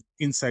leave with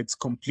insights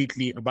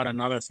completely about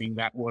another thing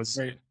that was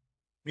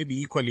maybe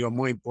equally or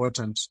more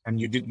important, and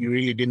you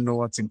really didn't know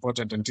what's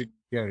important until you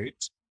hear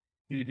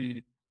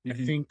it. I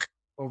think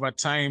over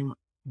time,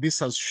 this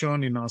has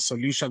shown in our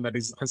solution that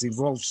has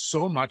evolved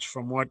so much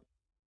from what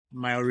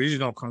my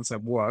original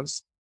concept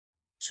was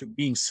to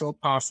being so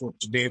powerful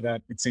today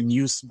that it's in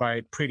use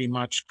by pretty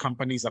much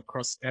companies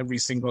across every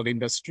single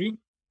industry.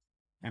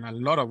 And a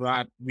lot of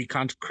that we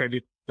can't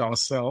credit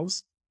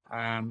ourselves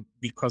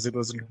because it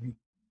was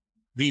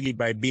really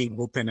by being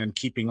open and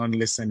keeping on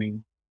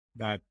listening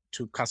that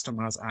to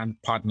customers and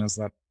partners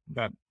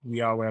that we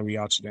are where we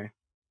are today.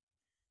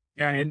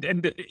 Yeah,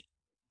 and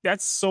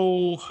that's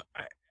so.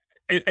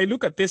 I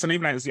look at this, and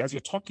even as you're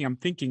talking, I'm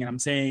thinking and I'm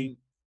saying,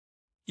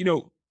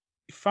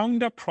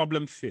 founder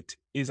problem fit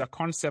is a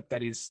concept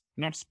that is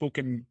not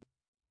spoken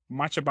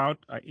much about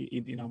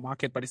in our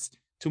market, but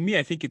to me,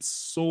 I think it's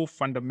so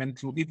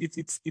fundamental.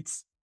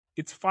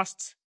 It's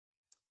fast.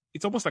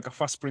 It's almost like a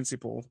first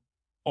principle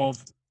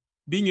of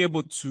being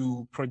able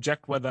to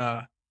project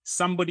whether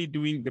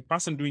the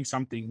person doing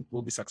something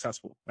will be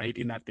successful, right,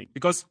 in that thing.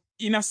 Because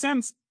in a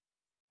sense,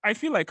 I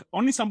feel like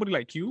only somebody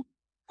like you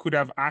could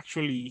have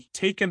actually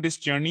taken this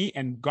journey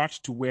and got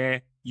to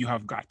where you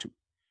have got to,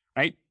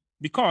 right?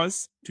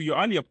 Because to your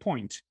earlier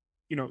point,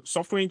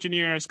 software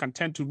engineers can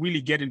tend to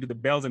really get into the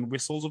bells and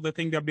whistles of the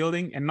thing they're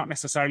building and not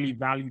necessarily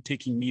value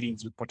taking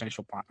meetings with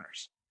potential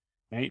partners,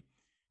 right?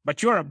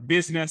 But you're a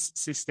business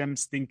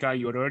systems thinker.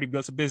 You had already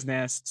built a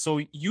business.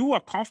 So you are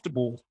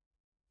comfortable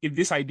in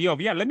this idea of,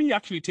 let me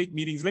actually take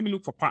meetings. Let me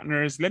look for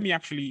partners. Let me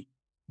actually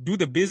do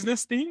the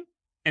business thing.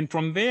 And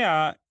from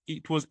there,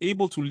 it was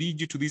able to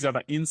lead you to these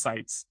other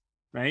insights,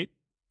 right?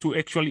 To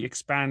actually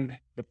expand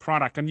the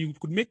product. And you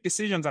could make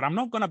decisions that I'm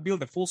not going to build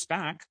the full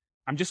stack.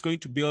 I'm just going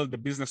to build the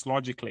business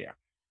logic layer.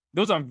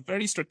 Those are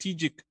very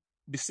strategic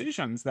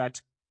decisions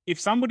that if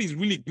somebody's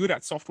really good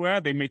at software,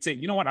 they may say,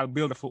 you know what, I'll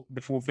build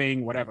the full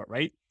thing, whatever,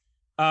 right?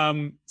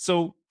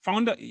 So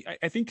founder,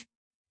 I think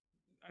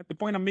the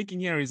point I'm making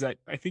here is that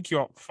I think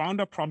your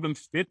founder problem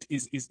fit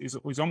is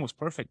almost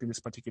perfect in this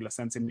particular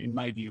sense, in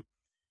my view.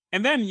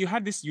 And then you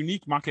had this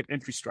unique market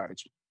entry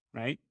strategy,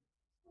 right?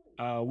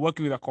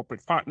 Working with a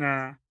corporate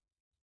partner,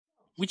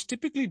 which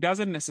typically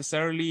doesn't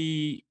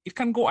necessarily, it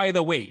can go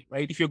either way,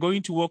 right? If you're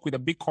going to work with a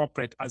big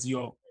corporate as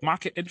your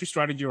market entry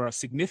strategy or a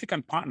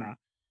significant partner,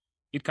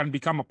 it can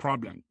become a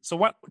problem. So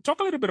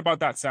talk a little bit about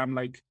that, Sam.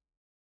 Like,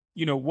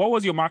 what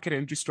was your market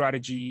entry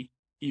strategy,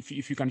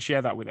 if you can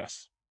share that with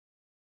us?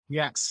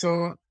 Yeah.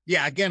 So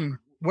again,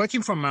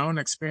 working from my own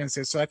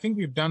experiences. So I think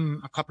we've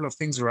done a couple of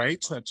things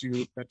right that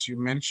you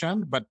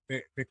mentioned, but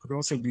there could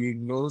also be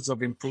loads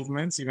of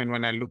improvements, even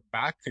when I look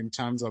back in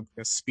terms of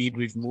the speed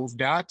we've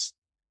moved at,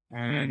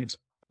 and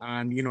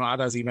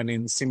others even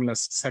in similar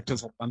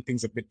sectors have done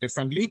things a bit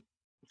differently.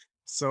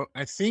 So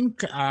I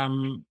think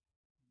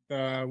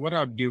what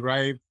I'll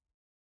derive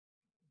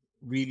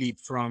really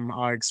from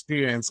our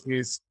experience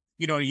is,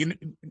 you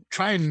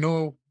try and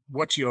know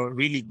what you're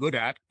really good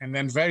at, and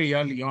then very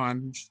early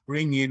on,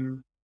 bring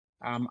in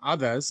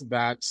others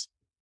that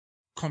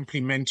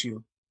complement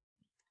you.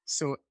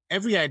 So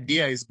every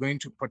idea is going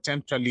to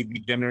potentially be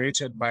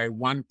generated by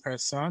one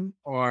person,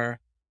 or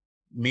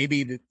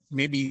maybe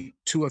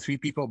two or three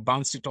people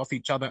bounced it off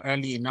each other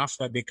early enough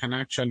that they can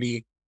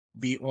actually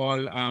be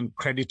all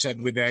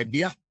credited with the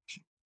idea.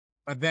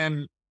 But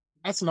then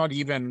that's not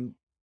even,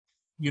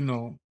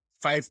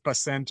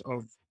 5%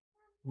 of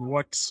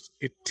what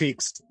it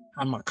takes to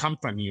become a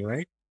company,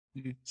 right?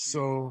 Mm-hmm.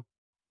 So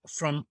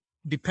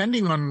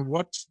depending on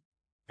what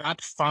that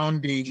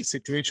founding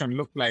situation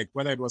looked like,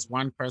 whether it was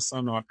one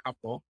person or a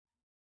couple,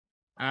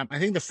 I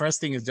think the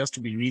first thing is just to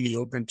be really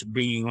open to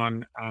bringing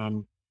on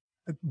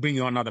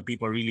other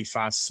people really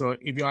fast. So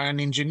if you're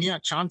an engineer,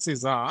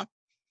 chances are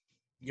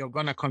you're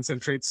going to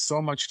concentrate so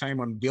much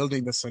time on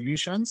building the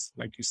solutions,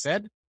 like you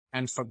said,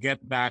 and forget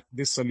that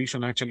this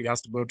solution actually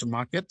has to go to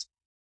market.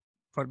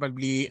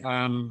 Probably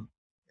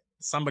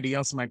somebody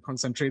else might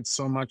concentrate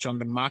so much on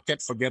the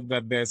market, forget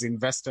that there's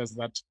investors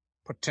that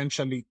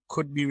potentially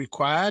could be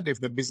required if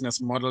the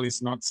business model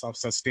is not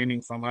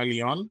self-sustaining from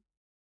early on.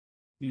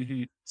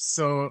 Mm-hmm.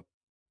 So,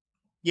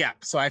 yeah,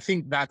 so I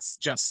think that's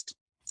just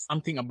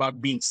something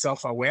about being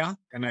self-aware.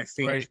 And I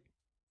think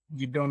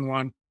you don't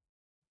want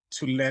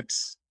to let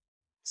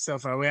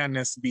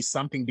self-awareness be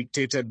something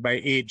dictated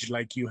by age.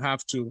 Like you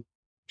have to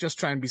just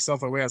try and be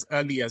self-aware as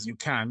early as you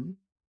can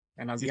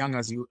and as young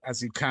as you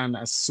can,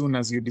 as soon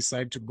as you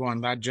decide to go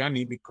on that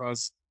journey,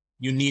 because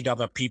you need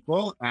other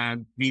people,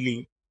 and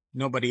really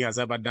nobody has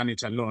ever done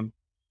it alone.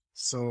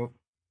 So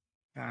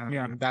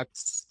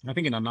that's, I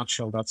think in a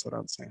nutshell, that's what I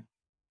would say.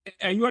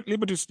 And you are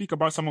able to speak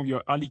about some of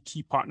your early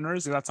key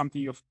partners. Is that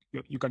something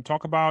you can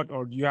talk about,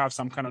 or do you have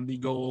some kind of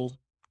legal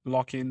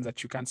lock-ins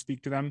that you can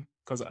speak to them?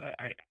 Because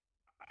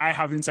I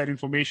have inside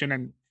information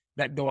and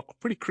that they were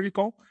pretty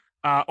critical,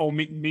 or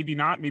maybe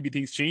not. Maybe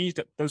things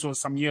changed. This was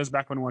some years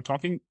back when we were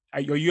talking.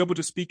 Are you able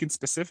to speak in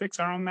specifics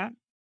around that?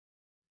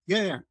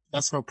 Yeah,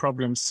 that's no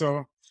problem.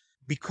 So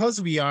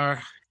because we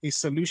are a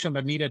solution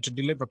that needed to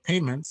deliver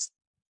payments,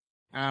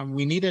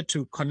 we needed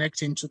to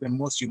connect into the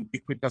most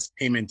ubiquitous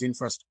payment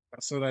infrastructure,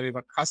 so that if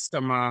a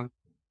customer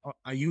or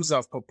a user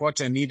of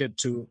Popote needed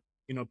to,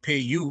 pay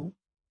you,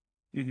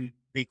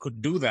 they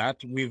could do that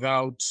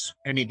without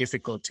any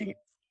difficulty.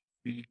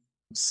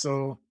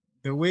 So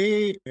the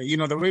way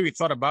we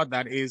thought about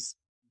that is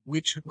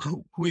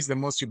who is the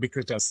most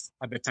ubiquitous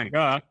at the time.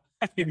 Yeah.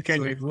 In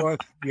Kenya. So it was,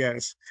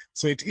 yes.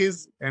 So it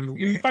is, and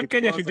in fact,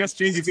 Kenya should just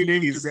change its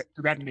name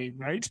to that name,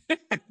 right?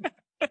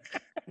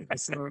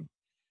 So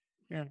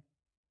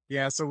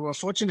yeah. So we're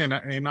fortunate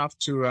enough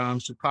to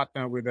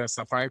partner with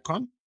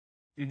Safaricom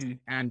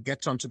and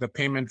get onto the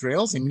payment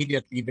rails.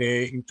 Immediately,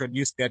 they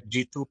introduced that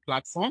G2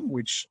 platform,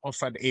 which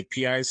offered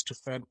APIs to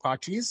third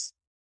parties.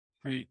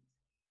 Right.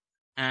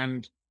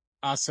 And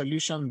our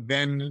solution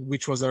then,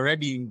 which was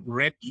already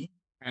ready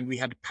and we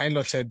had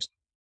piloted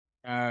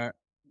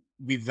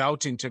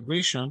without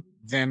integration,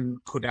 then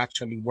could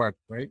actually work,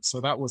 right?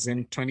 So that was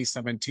in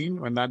 2017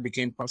 when that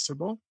became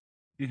possible.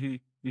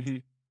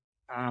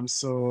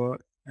 So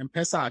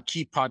M-Pesa are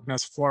key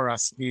partners for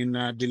us in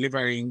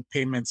delivering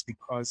payments,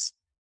 because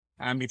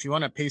if you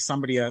want to pay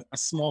somebody a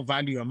small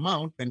value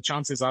amount, then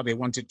chances are they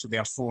want it to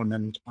their phone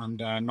and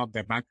not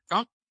their bank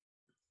account.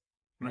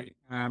 Right.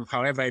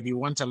 However, if you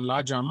want a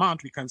larger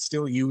amount, we can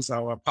still use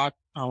our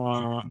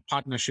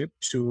partnership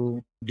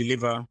to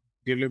deliver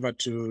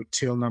to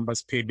till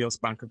numbers, pay bills,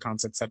 bank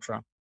accounts,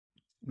 etc.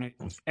 Right.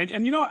 And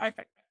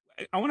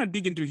I want to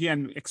dig into here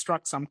and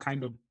extract some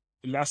kind of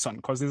lesson,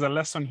 because there's a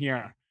lesson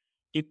here.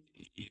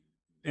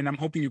 And I'm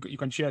hoping you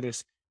can share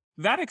this.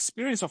 That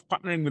experience of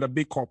partnering with a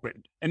big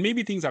corporate, and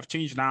maybe things have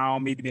changed now,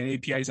 maybe the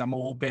APIs are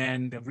more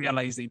open, they've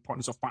realized the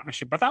importance of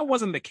partnership, but that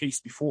wasn't the case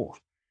before.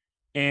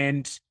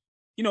 And,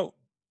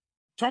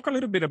 talk a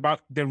little bit about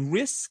the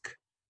risk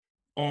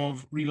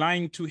of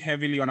relying too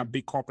heavily on a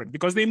big corporate,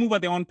 because they move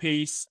at their own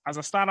pace. As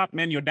a startup,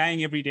 man, you're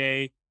dying every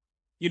day.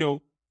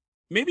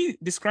 Maybe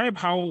describe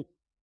how,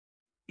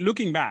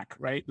 looking back,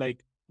 right?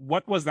 Like,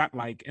 what was that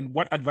like? And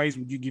what advice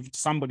would you give to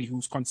somebody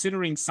who's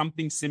considering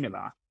something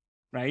similar,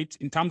 right?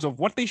 In terms of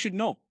what they should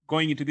know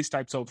going into these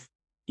types of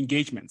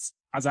engagements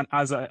as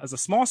a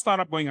small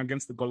startup going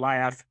against the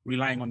Goliath,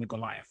 relying on the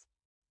Goliath.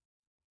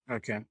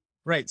 Okay.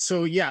 Right.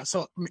 So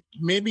so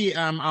maybe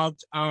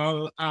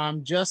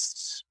I'll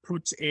just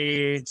put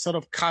a sort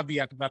of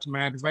caveat that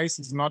my advice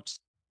is not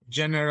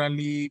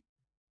generally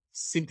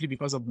simply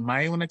because of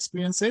my own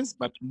experiences,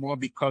 but more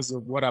because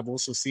of what I've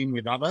also seen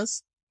with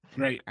others.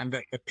 Right. And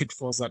the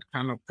pitfalls that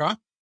can occur.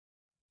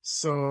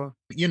 So,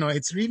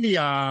 it's really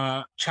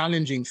a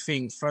challenging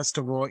thing, first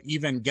of all,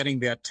 even getting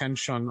the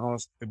attention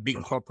of the big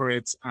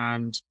corporates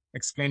and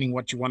explaining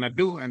what you want to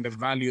do and the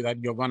value that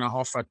you're going to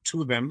offer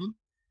to them.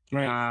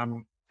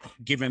 Right.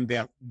 Given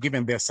their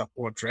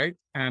support, right?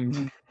 And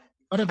you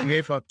got to be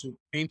able to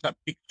paint a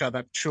picture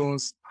that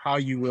shows how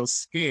you will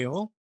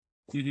scale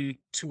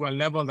to a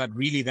level that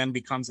really then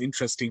becomes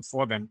interesting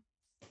for them.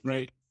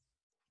 Right.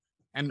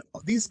 And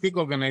these big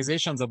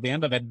organizations, at the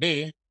end of the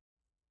day,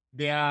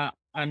 they are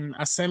an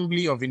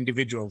assembly of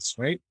individuals,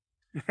 right?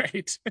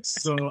 Right.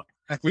 So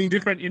with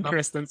different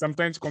interests and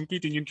sometimes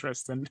competing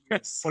interests and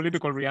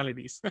political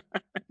realities.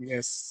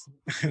 Yes.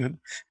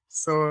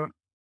 So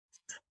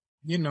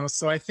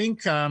I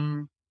think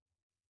in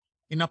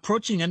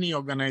approaching any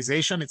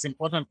organization, it's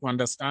important to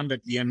understand the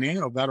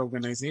DNA of that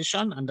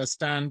organization,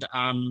 understand,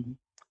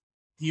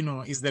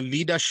 is the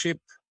leadership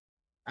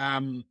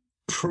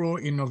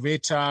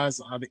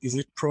pro-innovators? Is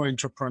it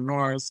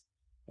pro-entrepreneurs?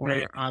 Or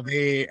are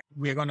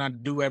we're going to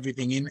do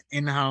everything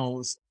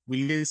in-house?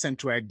 We listen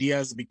to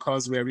ideas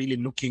because we're really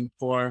looking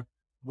for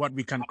what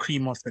we can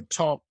cream off the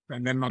top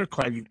and then not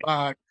call you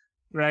back.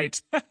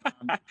 Right.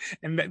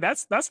 And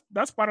that's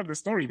part of the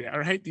story there,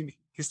 right?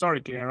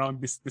 Historically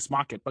around this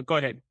market, but go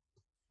ahead.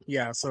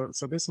 Yeah. So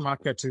this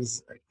market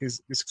is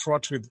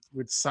fraught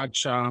with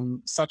such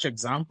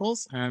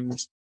examples.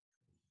 And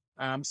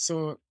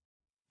so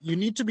you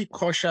need to be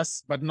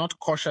cautious, but not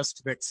cautious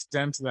to the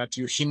extent that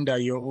you hinder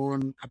your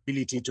own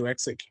ability to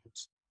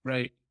execute.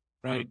 Right.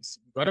 You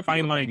got to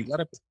find line.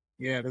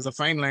 there's a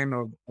fine line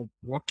of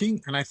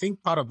walking. And I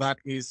think part of that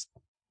is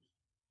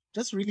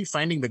just really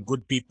finding the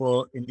good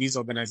people in these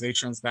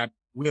organizations that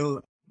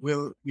will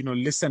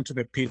listen to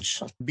the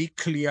pitch, be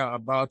clear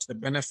about the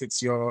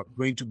benefits you're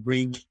going to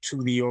bring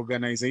to the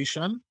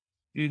organization.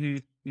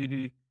 And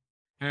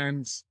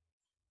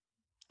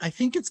I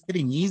think it's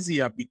getting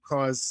easier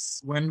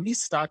because when we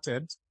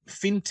started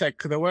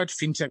fintech, the word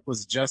fintech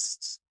was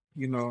just,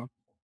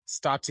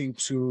 starting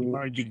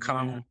to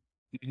become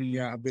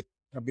a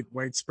bit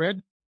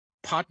widespread.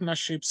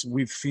 Partnerships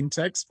with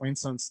fintechs, for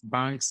instance,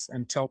 banks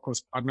and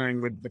telcos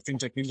partnering with the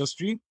fintech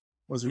industry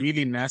was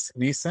really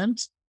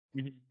nascent.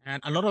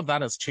 And a lot of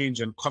that has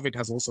changed, and COVID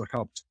has also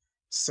helped.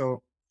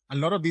 So a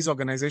lot of these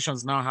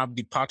organizations now have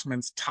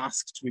departments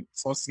tasked with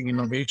sourcing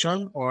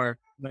innovation or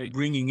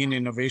bringing in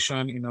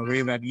innovation in a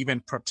way that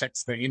even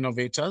protects the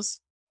innovators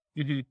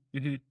a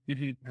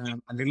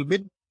little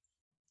bit.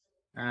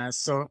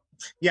 So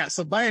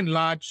by and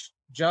large,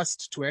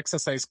 just to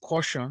exercise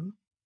caution,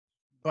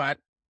 but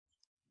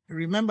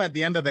remember at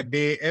the end of the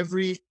day,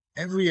 every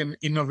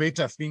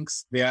innovator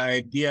thinks their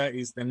idea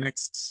is the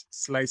next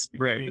sliced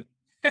bread.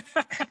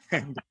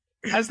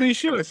 As they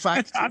should.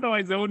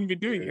 Otherwise, they wouldn't be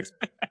doing it.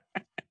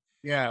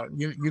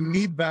 You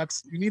need that.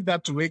 You need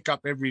that to wake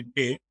up every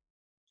day.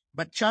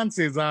 But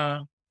chances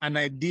are an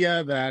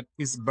idea that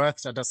is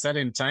birthed at a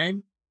certain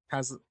time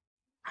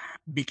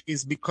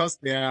is because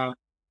there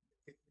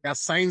are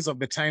signs of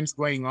the times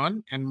going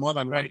on, and more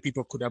than one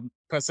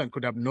person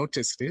could have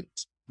noticed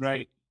it.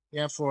 Right.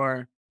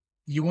 Therefore,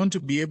 you want to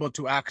be able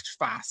to act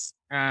fast,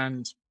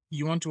 and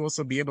you want to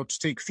also be able to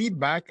take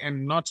feedback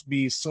and not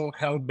be so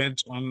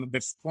hell-bent on the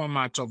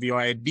format of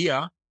your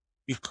idea,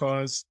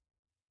 because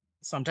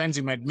sometimes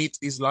you might meet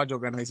these large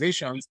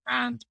organizations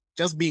and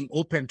just being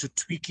open to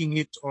tweaking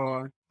it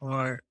or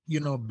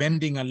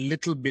bending a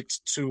little bit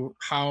to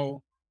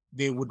how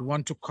they would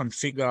want to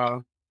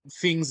configure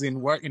things in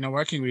a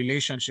working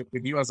relationship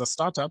with you as a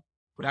startup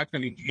could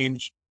actually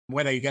change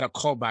whether you get a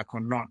call back or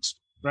not.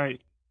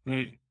 Right.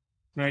 A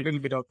little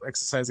bit of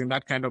exercising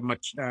that kind of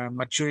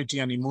maturity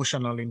and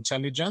emotional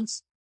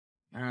intelligence,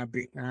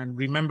 and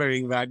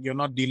remembering that you're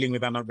not dealing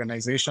with an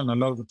organization. A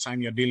lot of the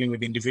time you're dealing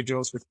with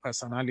individuals with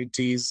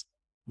personalities,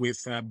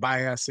 with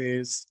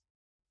biases.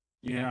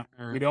 With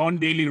their own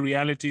daily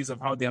realities of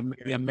how they're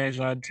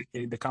measured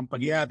in the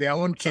company. Their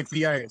own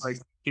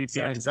KPIs.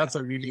 KPIs. That's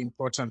a really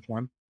important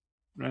one.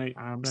 Right.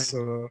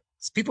 So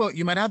people,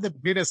 you might have the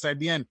greatest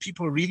idea and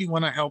people really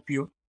want to help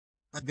you,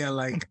 but they're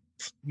like,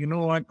 you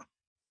know what?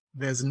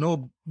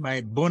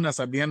 My bonus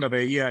at the end of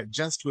the year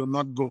just will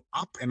not go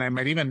up, and I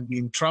might even be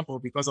in trouble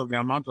because of the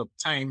amount of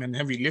time and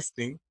heavy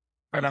lifting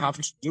that I have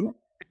to do.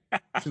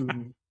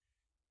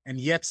 And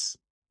yet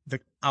the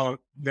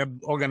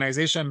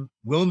organization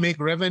will make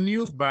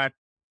revenue, but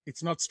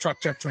it's not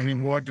structured to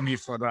reward me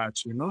for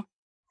that,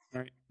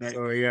 Right.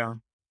 So,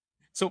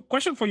 So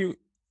question for you,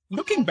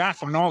 looking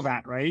back on all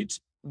that, right?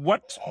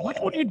 What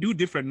would you do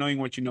different knowing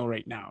what you know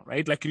right now,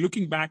 right? Like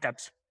looking back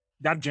at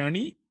that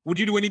journey, would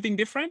you do anything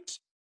different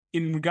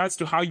in regards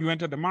to how you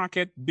entered the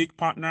market, big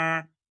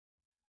partner?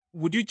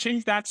 Would you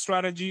change that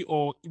strategy,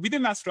 or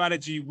within that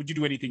strategy, would you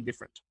do anything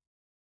different?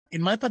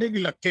 In my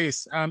particular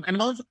case,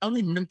 and I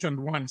only mentioned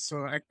one,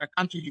 so I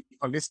can't really be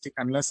holistic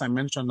unless I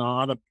mention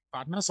our other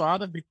partner. So our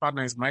other big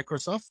partner is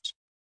Microsoft.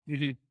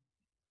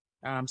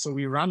 So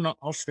we run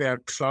off their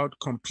cloud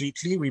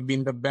completely. We've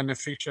been the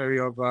beneficiary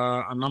of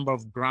a number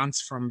of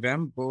grants from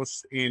them, both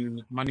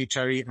in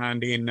monetary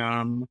and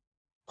in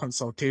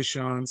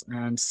consultations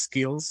and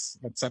skills,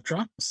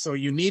 etc. So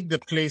you need the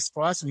place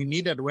for us. We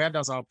needed where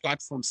does our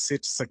platform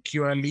sit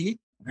securely,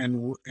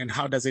 and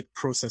how does it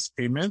process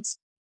payments.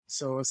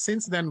 So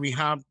since then we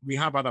have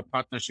other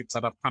partnerships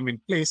that have come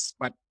in place,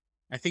 but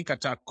I think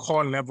at a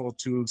core level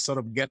to sort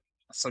of get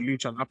a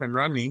solution up and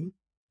running,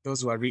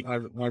 those are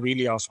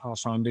really our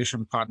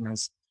foundation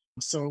partners.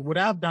 So would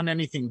I have done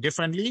anything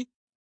differently?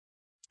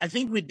 I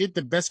think we did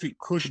the best we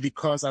could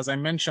because, as I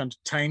mentioned,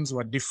 times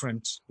were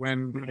different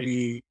when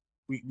we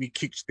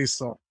kicked this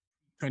off.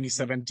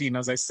 2017,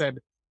 as I said,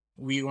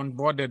 we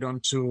onboarded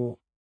onto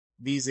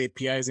these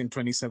APIs in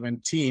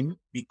 2017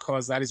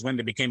 because that is when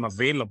they became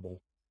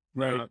available.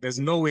 Right. There's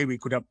no way we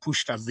could have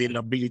pushed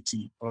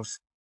availability of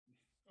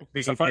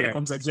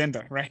Safaricom's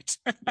agenda, right?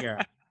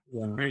 Yeah.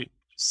 Right.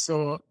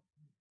 So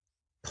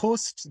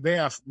post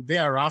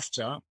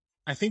thereafter,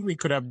 I think we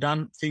could have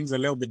done things a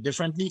little bit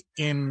differently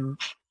in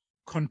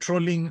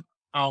controlling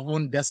our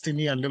own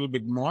destiny a little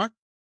bit more.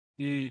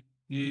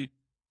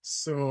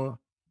 So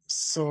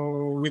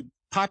with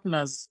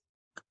partners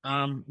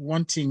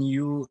wanting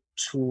you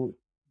to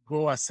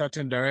go a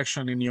certain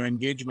direction in your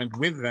engagement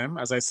with them,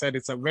 as I said,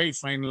 it's a very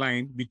fine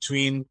line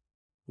between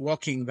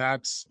walking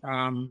that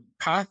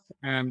path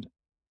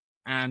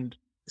and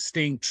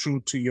staying true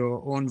to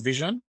your own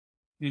vision.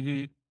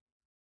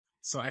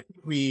 So I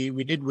think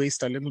we did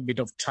waste a little bit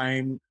of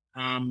time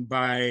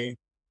by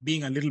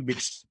being a little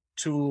bit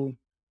too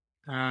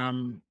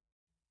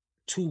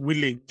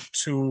willing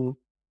to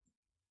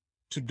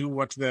do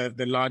what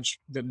the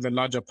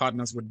larger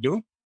partners would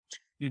do.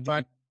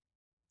 But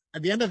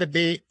at the end of the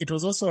day, it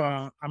was also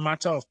a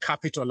matter of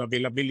capital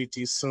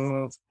availability.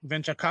 So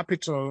venture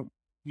capital,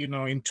 in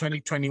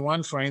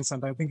 2021, for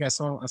instance, I think I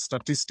saw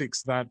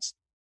statistics that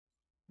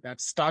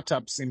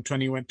startups in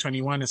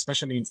 2021,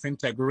 especially in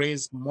fintech,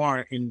 raised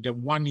more in the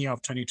 1 year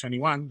of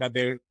 2021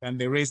 than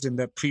they raised in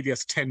the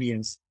previous 10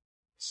 years,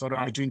 sort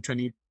of between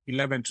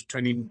 2011 to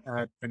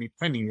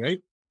 2020,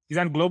 right? Is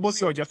that global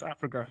or just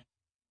Africa?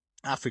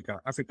 Africa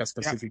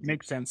specifically. Yeah,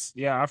 makes sense.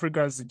 Yeah,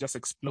 Africa has just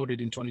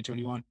exploded in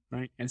 2021,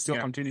 right? And still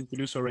continuing to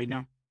do so right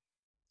now.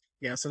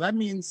 Yeah, so that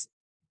means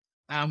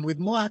with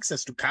more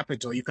access to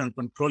capital, you can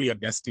control your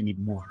destiny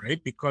more,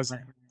 right? Because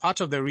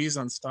part of the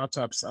reason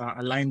startups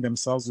align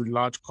themselves with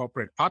large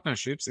corporate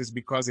partnerships is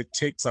because it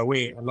takes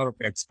away a lot of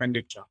the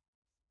expenditure.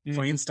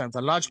 For instance,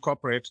 a large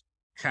corporate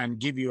can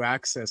give you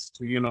access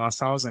to,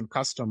 1,000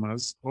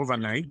 customers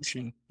overnight.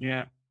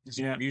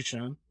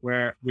 Distribution,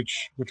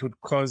 which would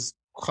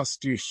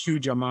cost you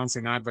huge amounts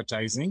in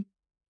advertising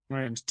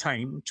and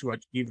time to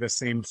achieve the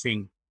same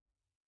thing.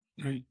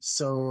 Right.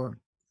 So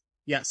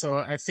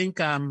I think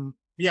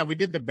we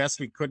did the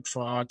best we could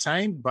for our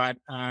time, but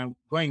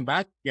going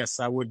back, yes,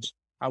 I would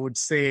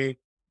say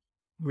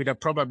we'd have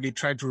probably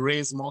tried to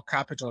raise more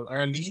capital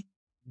early,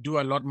 do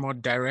a lot more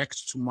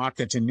direct to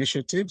market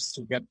initiatives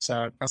to get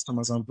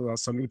customers onto our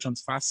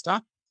solutions faster,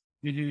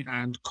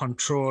 and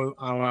control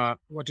our,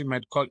 what you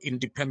might call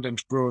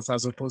independent growth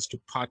as opposed to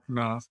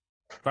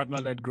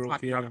partner-led growth.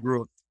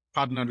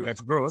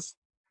 Partner-led growth.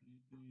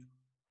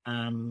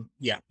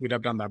 We'd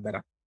have done that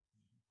better.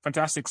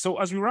 Fantastic. So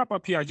as we wrap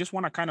up here, I just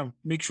want to kind of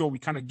make sure we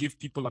kind of give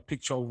people a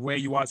picture of where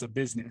you are as a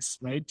business,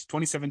 right?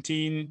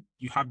 2017,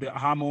 you have the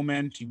aha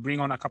moment, you bring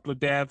on a couple of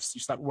devs,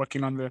 you start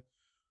working on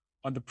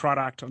the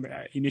product, on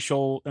the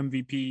initial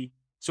MVP.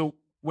 So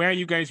where are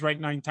you guys right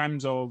now in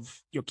terms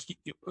of your key,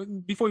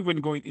 before even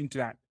going into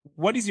that,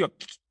 what are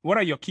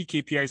your key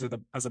KPIs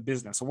as a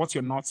business? So what's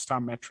your North Star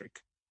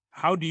metric?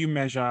 How do you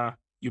measure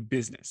your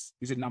business?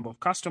 Is it number of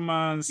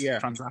customers,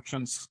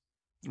 transactions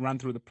run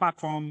through the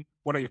platform?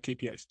 What are your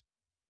KPIs?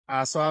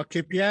 So our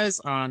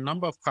KPIs are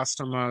number of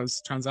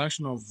customers,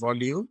 transactional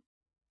volume,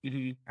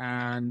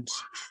 and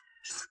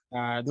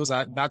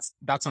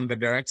that's on the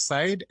direct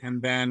side,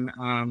 and then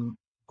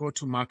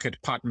go-to-market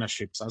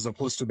partnerships as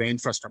opposed to the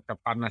infrastructure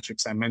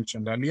partnerships I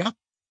mentioned earlier.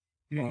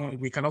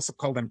 We can also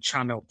call them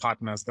channel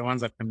partners, the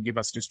ones that can give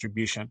us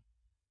distribution.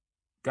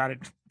 Got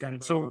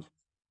it. So,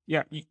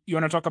 you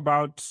want to talk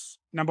about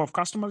number of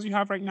customers you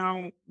have right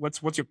now?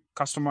 What's your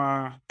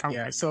customer count?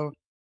 Yeah,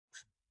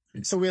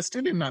 so we're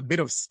still in a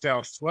bit of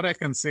stealth. What I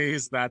can say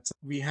is that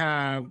we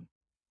have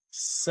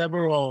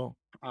several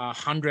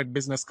hundred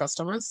business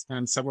customers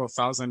and several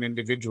thousand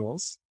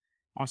individuals.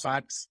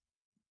 But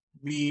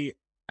we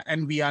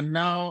are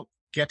now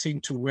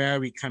getting to where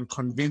we can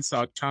convince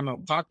our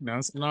channel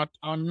partners, not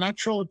our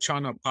natural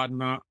channel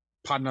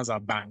partners are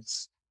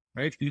banks,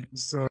 right?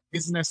 So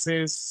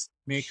businesses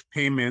make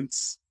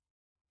payments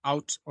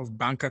out of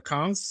bank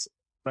accounts,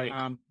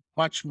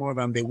 much more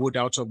than they would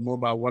out of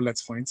mobile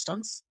wallets, for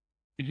instance.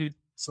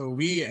 So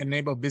we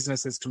enable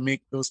businesses to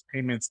make those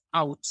payments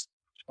out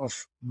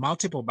of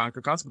multiple bank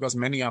accounts because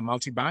many are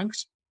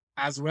multi-banked,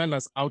 as well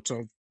as out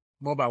of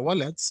mobile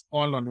wallets,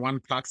 all on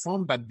one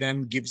platform that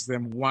then gives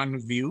them one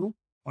view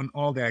on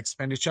all their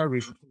expenditure,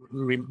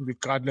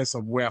 regardless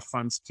of where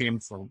funds came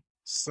from.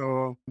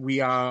 So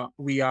we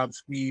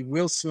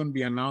will soon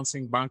be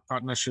announcing bank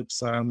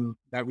partnerships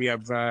that we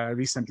have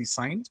recently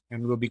signed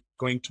and will be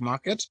going to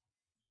market.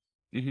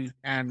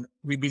 And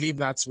we believe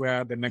that's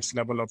where the next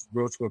level of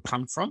growth will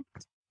come from,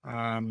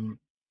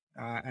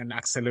 and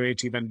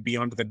accelerate even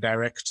beyond the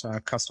direct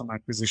customer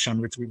acquisition,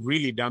 which we've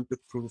really done to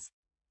prove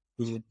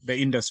to the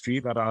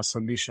industry that our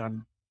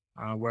solution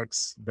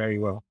works very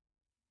well.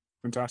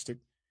 Fantastic.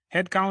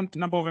 Headcount,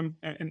 number of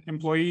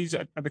employees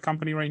at the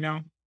company right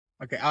now?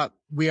 Okay,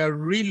 we are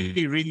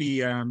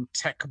really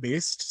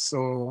tech-based,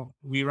 so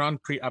we run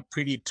a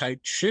pretty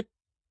tight ship.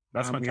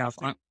 That's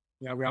fantastic.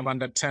 We have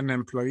under 10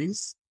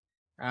 employees.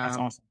 That's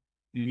awesome.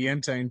 We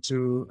enter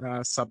into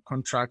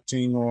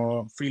subcontracting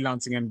or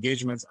freelancing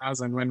engagements as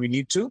and when we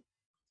need to,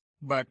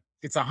 but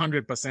it's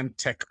 100%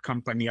 tech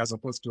company as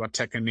opposed to a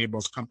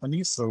tech-enabled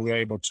company, so we're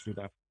able to do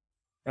that.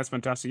 That's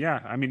fantastic. Yeah,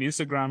 I mean,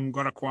 Instagram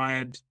got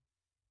acquired,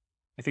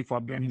 I think,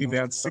 for $1 billion. They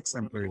had 6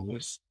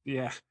 employees.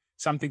 Yeah,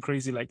 something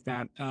crazy like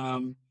that.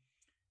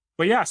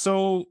 But yeah,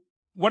 so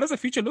what does the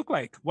future look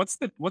like? What's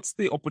the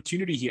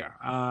opportunity here?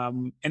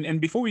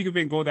 And before we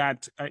even go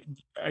that,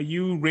 are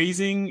you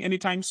raising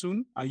anytime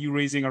soon? Are you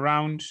raising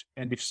around?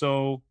 And if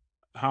so,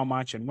 how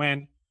much and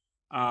when?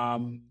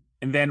 And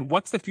then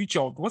what's the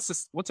future?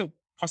 What's a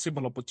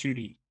possible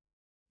opportunity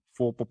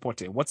for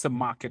Popote? What's the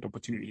market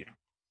opportunity here?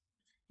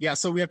 Yeah,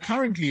 so we are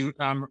currently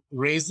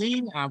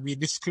raising. We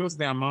disclose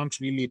the amount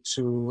really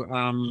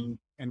to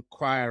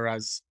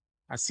inquirers,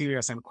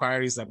 serious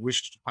inquiries that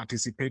wish to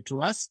participate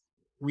to us.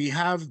 We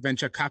have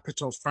venture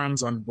capital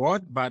firms on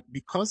board, but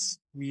because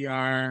we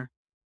are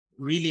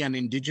really an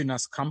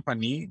indigenous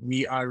company,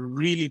 we are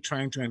really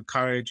trying to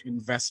encourage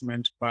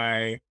investment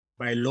by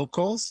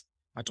locals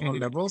at all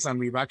levels. And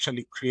we've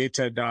actually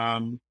created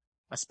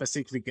a a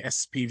specific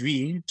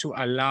SPV to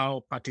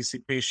allow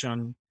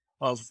participation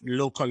of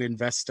local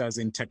investors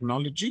in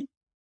technology,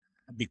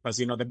 because,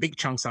 the big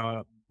chunks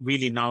are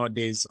really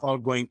nowadays all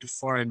going to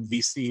foreign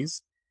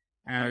VCs.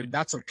 And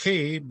that's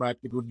okay, but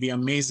it would be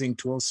amazing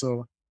to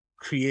also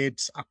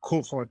create a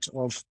cohort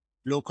of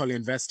local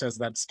investors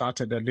that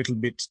started a little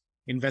bit,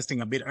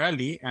 investing a bit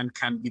early and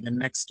can be the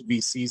next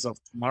VCs of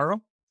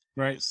tomorrow.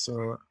 Right.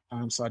 So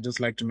I'd just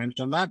like to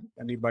mention that.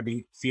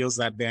 Anybody feels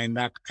that they're in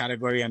that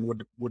category and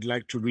would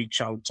like to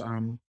reach out,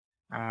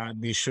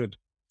 they should.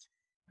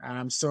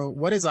 So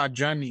what is our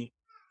journey?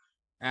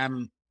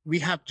 We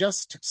have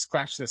just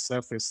scratched the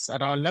surface.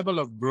 At our level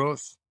of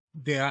growth,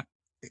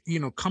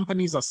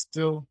 companies are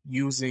still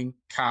using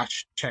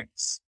cash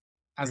checks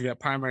as their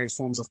primary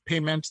forms of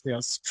payment. They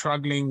are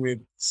struggling with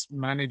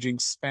managing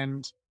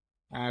spend,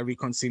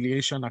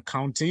 reconciliation,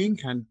 accounting,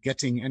 and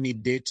getting any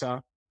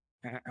data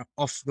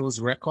off those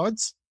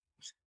records.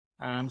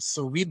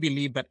 So we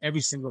believe that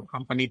every single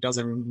company,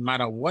 doesn't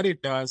matter what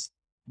it does,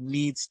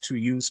 needs to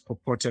use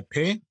Popote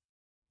Pay,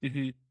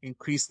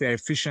 increase their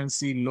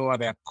efficiency, lower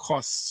their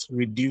costs,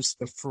 reduce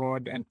the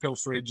fraud and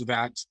pilferage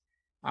that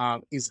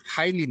is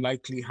highly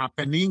likely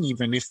happening,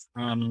 even if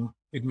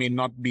it may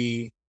not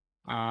be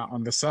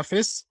on the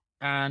surface.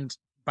 And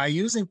by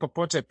using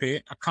Popote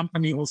Pay, a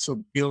company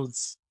also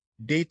builds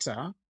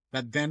data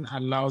that then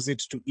allows it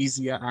to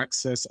easier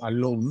access our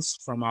loans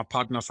from our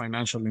partner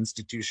financial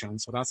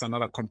institutions. So that's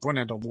another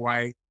component of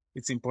why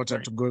it's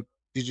important to go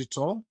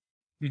digital.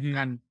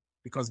 And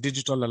because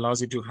digital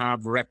allows you to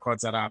have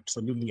records that are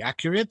absolutely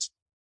accurate,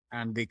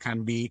 and they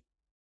can be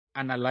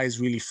analyzed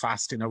really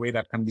fast in a way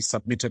that can be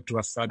submitted to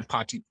a third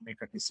party to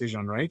make a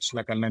decision, right?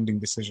 Like a lending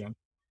decision.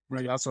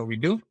 Right. That's what we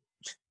do.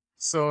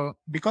 So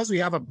because we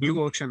have a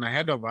blue ocean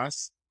ahead of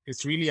us,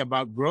 it's really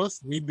about growth.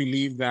 We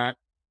believe that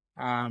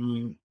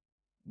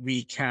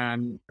we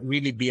can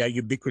really be a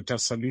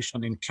ubiquitous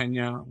solution in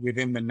Kenya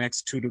within the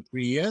next 2 to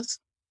 3 years.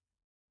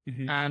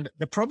 And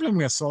the problem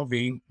we are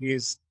solving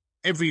is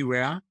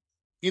everywhere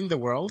in the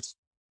world,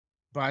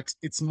 but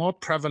it's more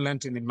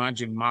prevalent in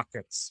emerging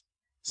markets.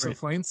 So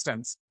for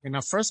instance, in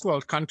a first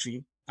world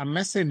country, a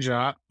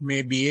messenger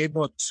may be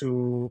able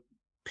to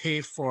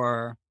pay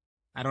for,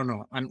 I don't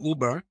know, an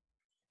Uber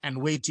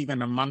and wait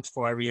even a month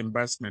for a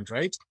reimbursement,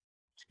 right?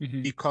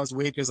 Because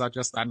wages are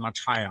just that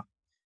much higher.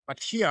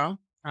 But here,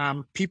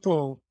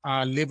 people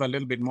live a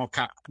little bit more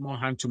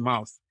hand to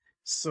mouth.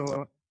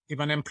 So if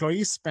an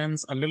employee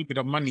spends a little bit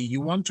of money,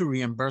 you want to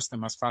reimburse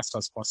them as fast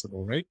as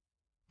possible, right?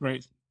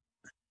 Right.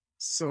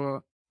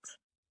 So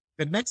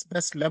the next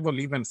best level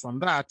even from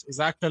that is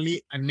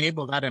actually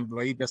enable that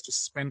employee just to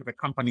spend the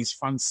company's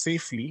funds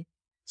safely.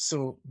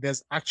 So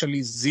there's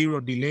actually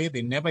zero delay.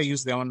 They never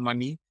use their own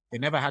money. They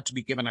never had to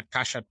be given a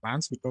cash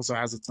advance, which also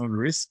has its own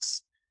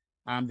risks.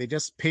 They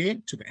just pay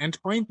to the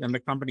endpoint, and the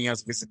company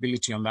has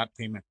visibility on that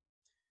payment.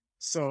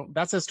 So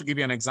that's just to give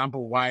you an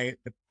example why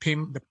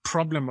the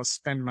problem of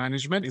spend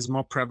management is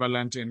more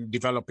prevalent in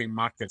developing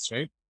markets,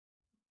 right?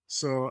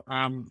 So,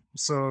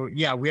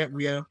 yeah,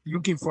 we are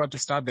looking forward to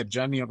start the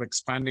journey of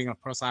expanding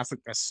across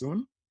Africa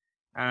soon.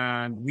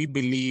 And we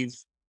believe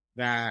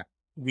that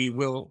we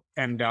will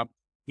end up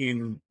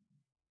in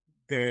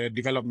the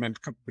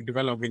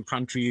developing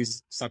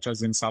countries such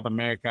as in South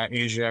America,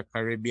 Asia,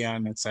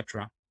 Caribbean,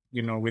 etc.,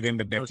 within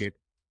the decade.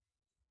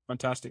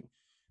 Fantastic.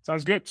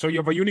 Sounds good. So you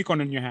have a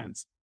unicorn in your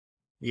hands.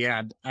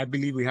 Yeah, I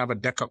believe we have a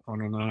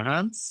decacorn in our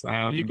hands.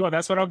 There you go.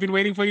 That's what I've been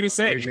waiting for you to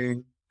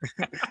say.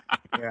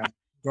 Yeah.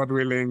 God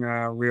willing,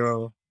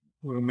 we'll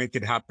make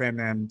it happen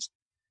and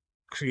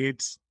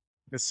create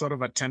the sort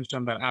of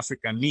attention that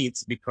Africa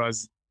needs,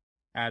 because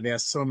there are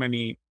so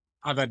many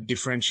other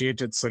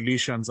differentiated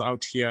solutions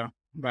out here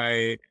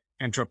by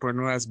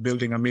entrepreneurs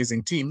building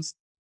amazing teams.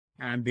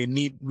 And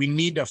we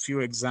need a few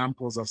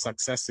examples of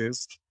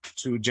successes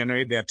to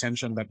generate the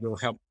attention that will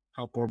help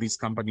all these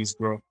companies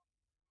grow.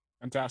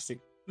 Fantastic.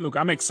 Look,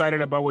 I'm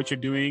excited about what you're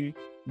doing.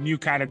 New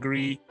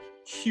category,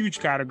 huge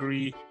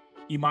category,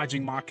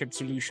 emerging market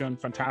solution.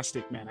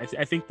 Fantastic, man.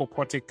 I think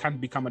Popote can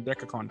become a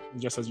decacorn,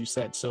 just as you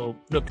said. So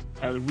look,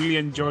 I really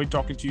enjoyed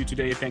talking to you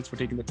today. Thanks for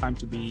taking the time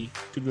to do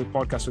the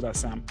podcast with us,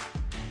 Sam.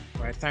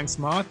 All right. Thanks,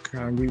 Mark.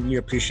 I really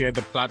appreciate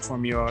the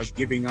platform you're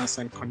giving us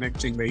and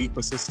connecting the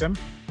ecosystem,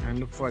 and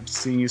look forward to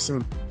seeing you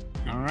soon.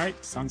 All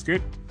right. Sounds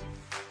good.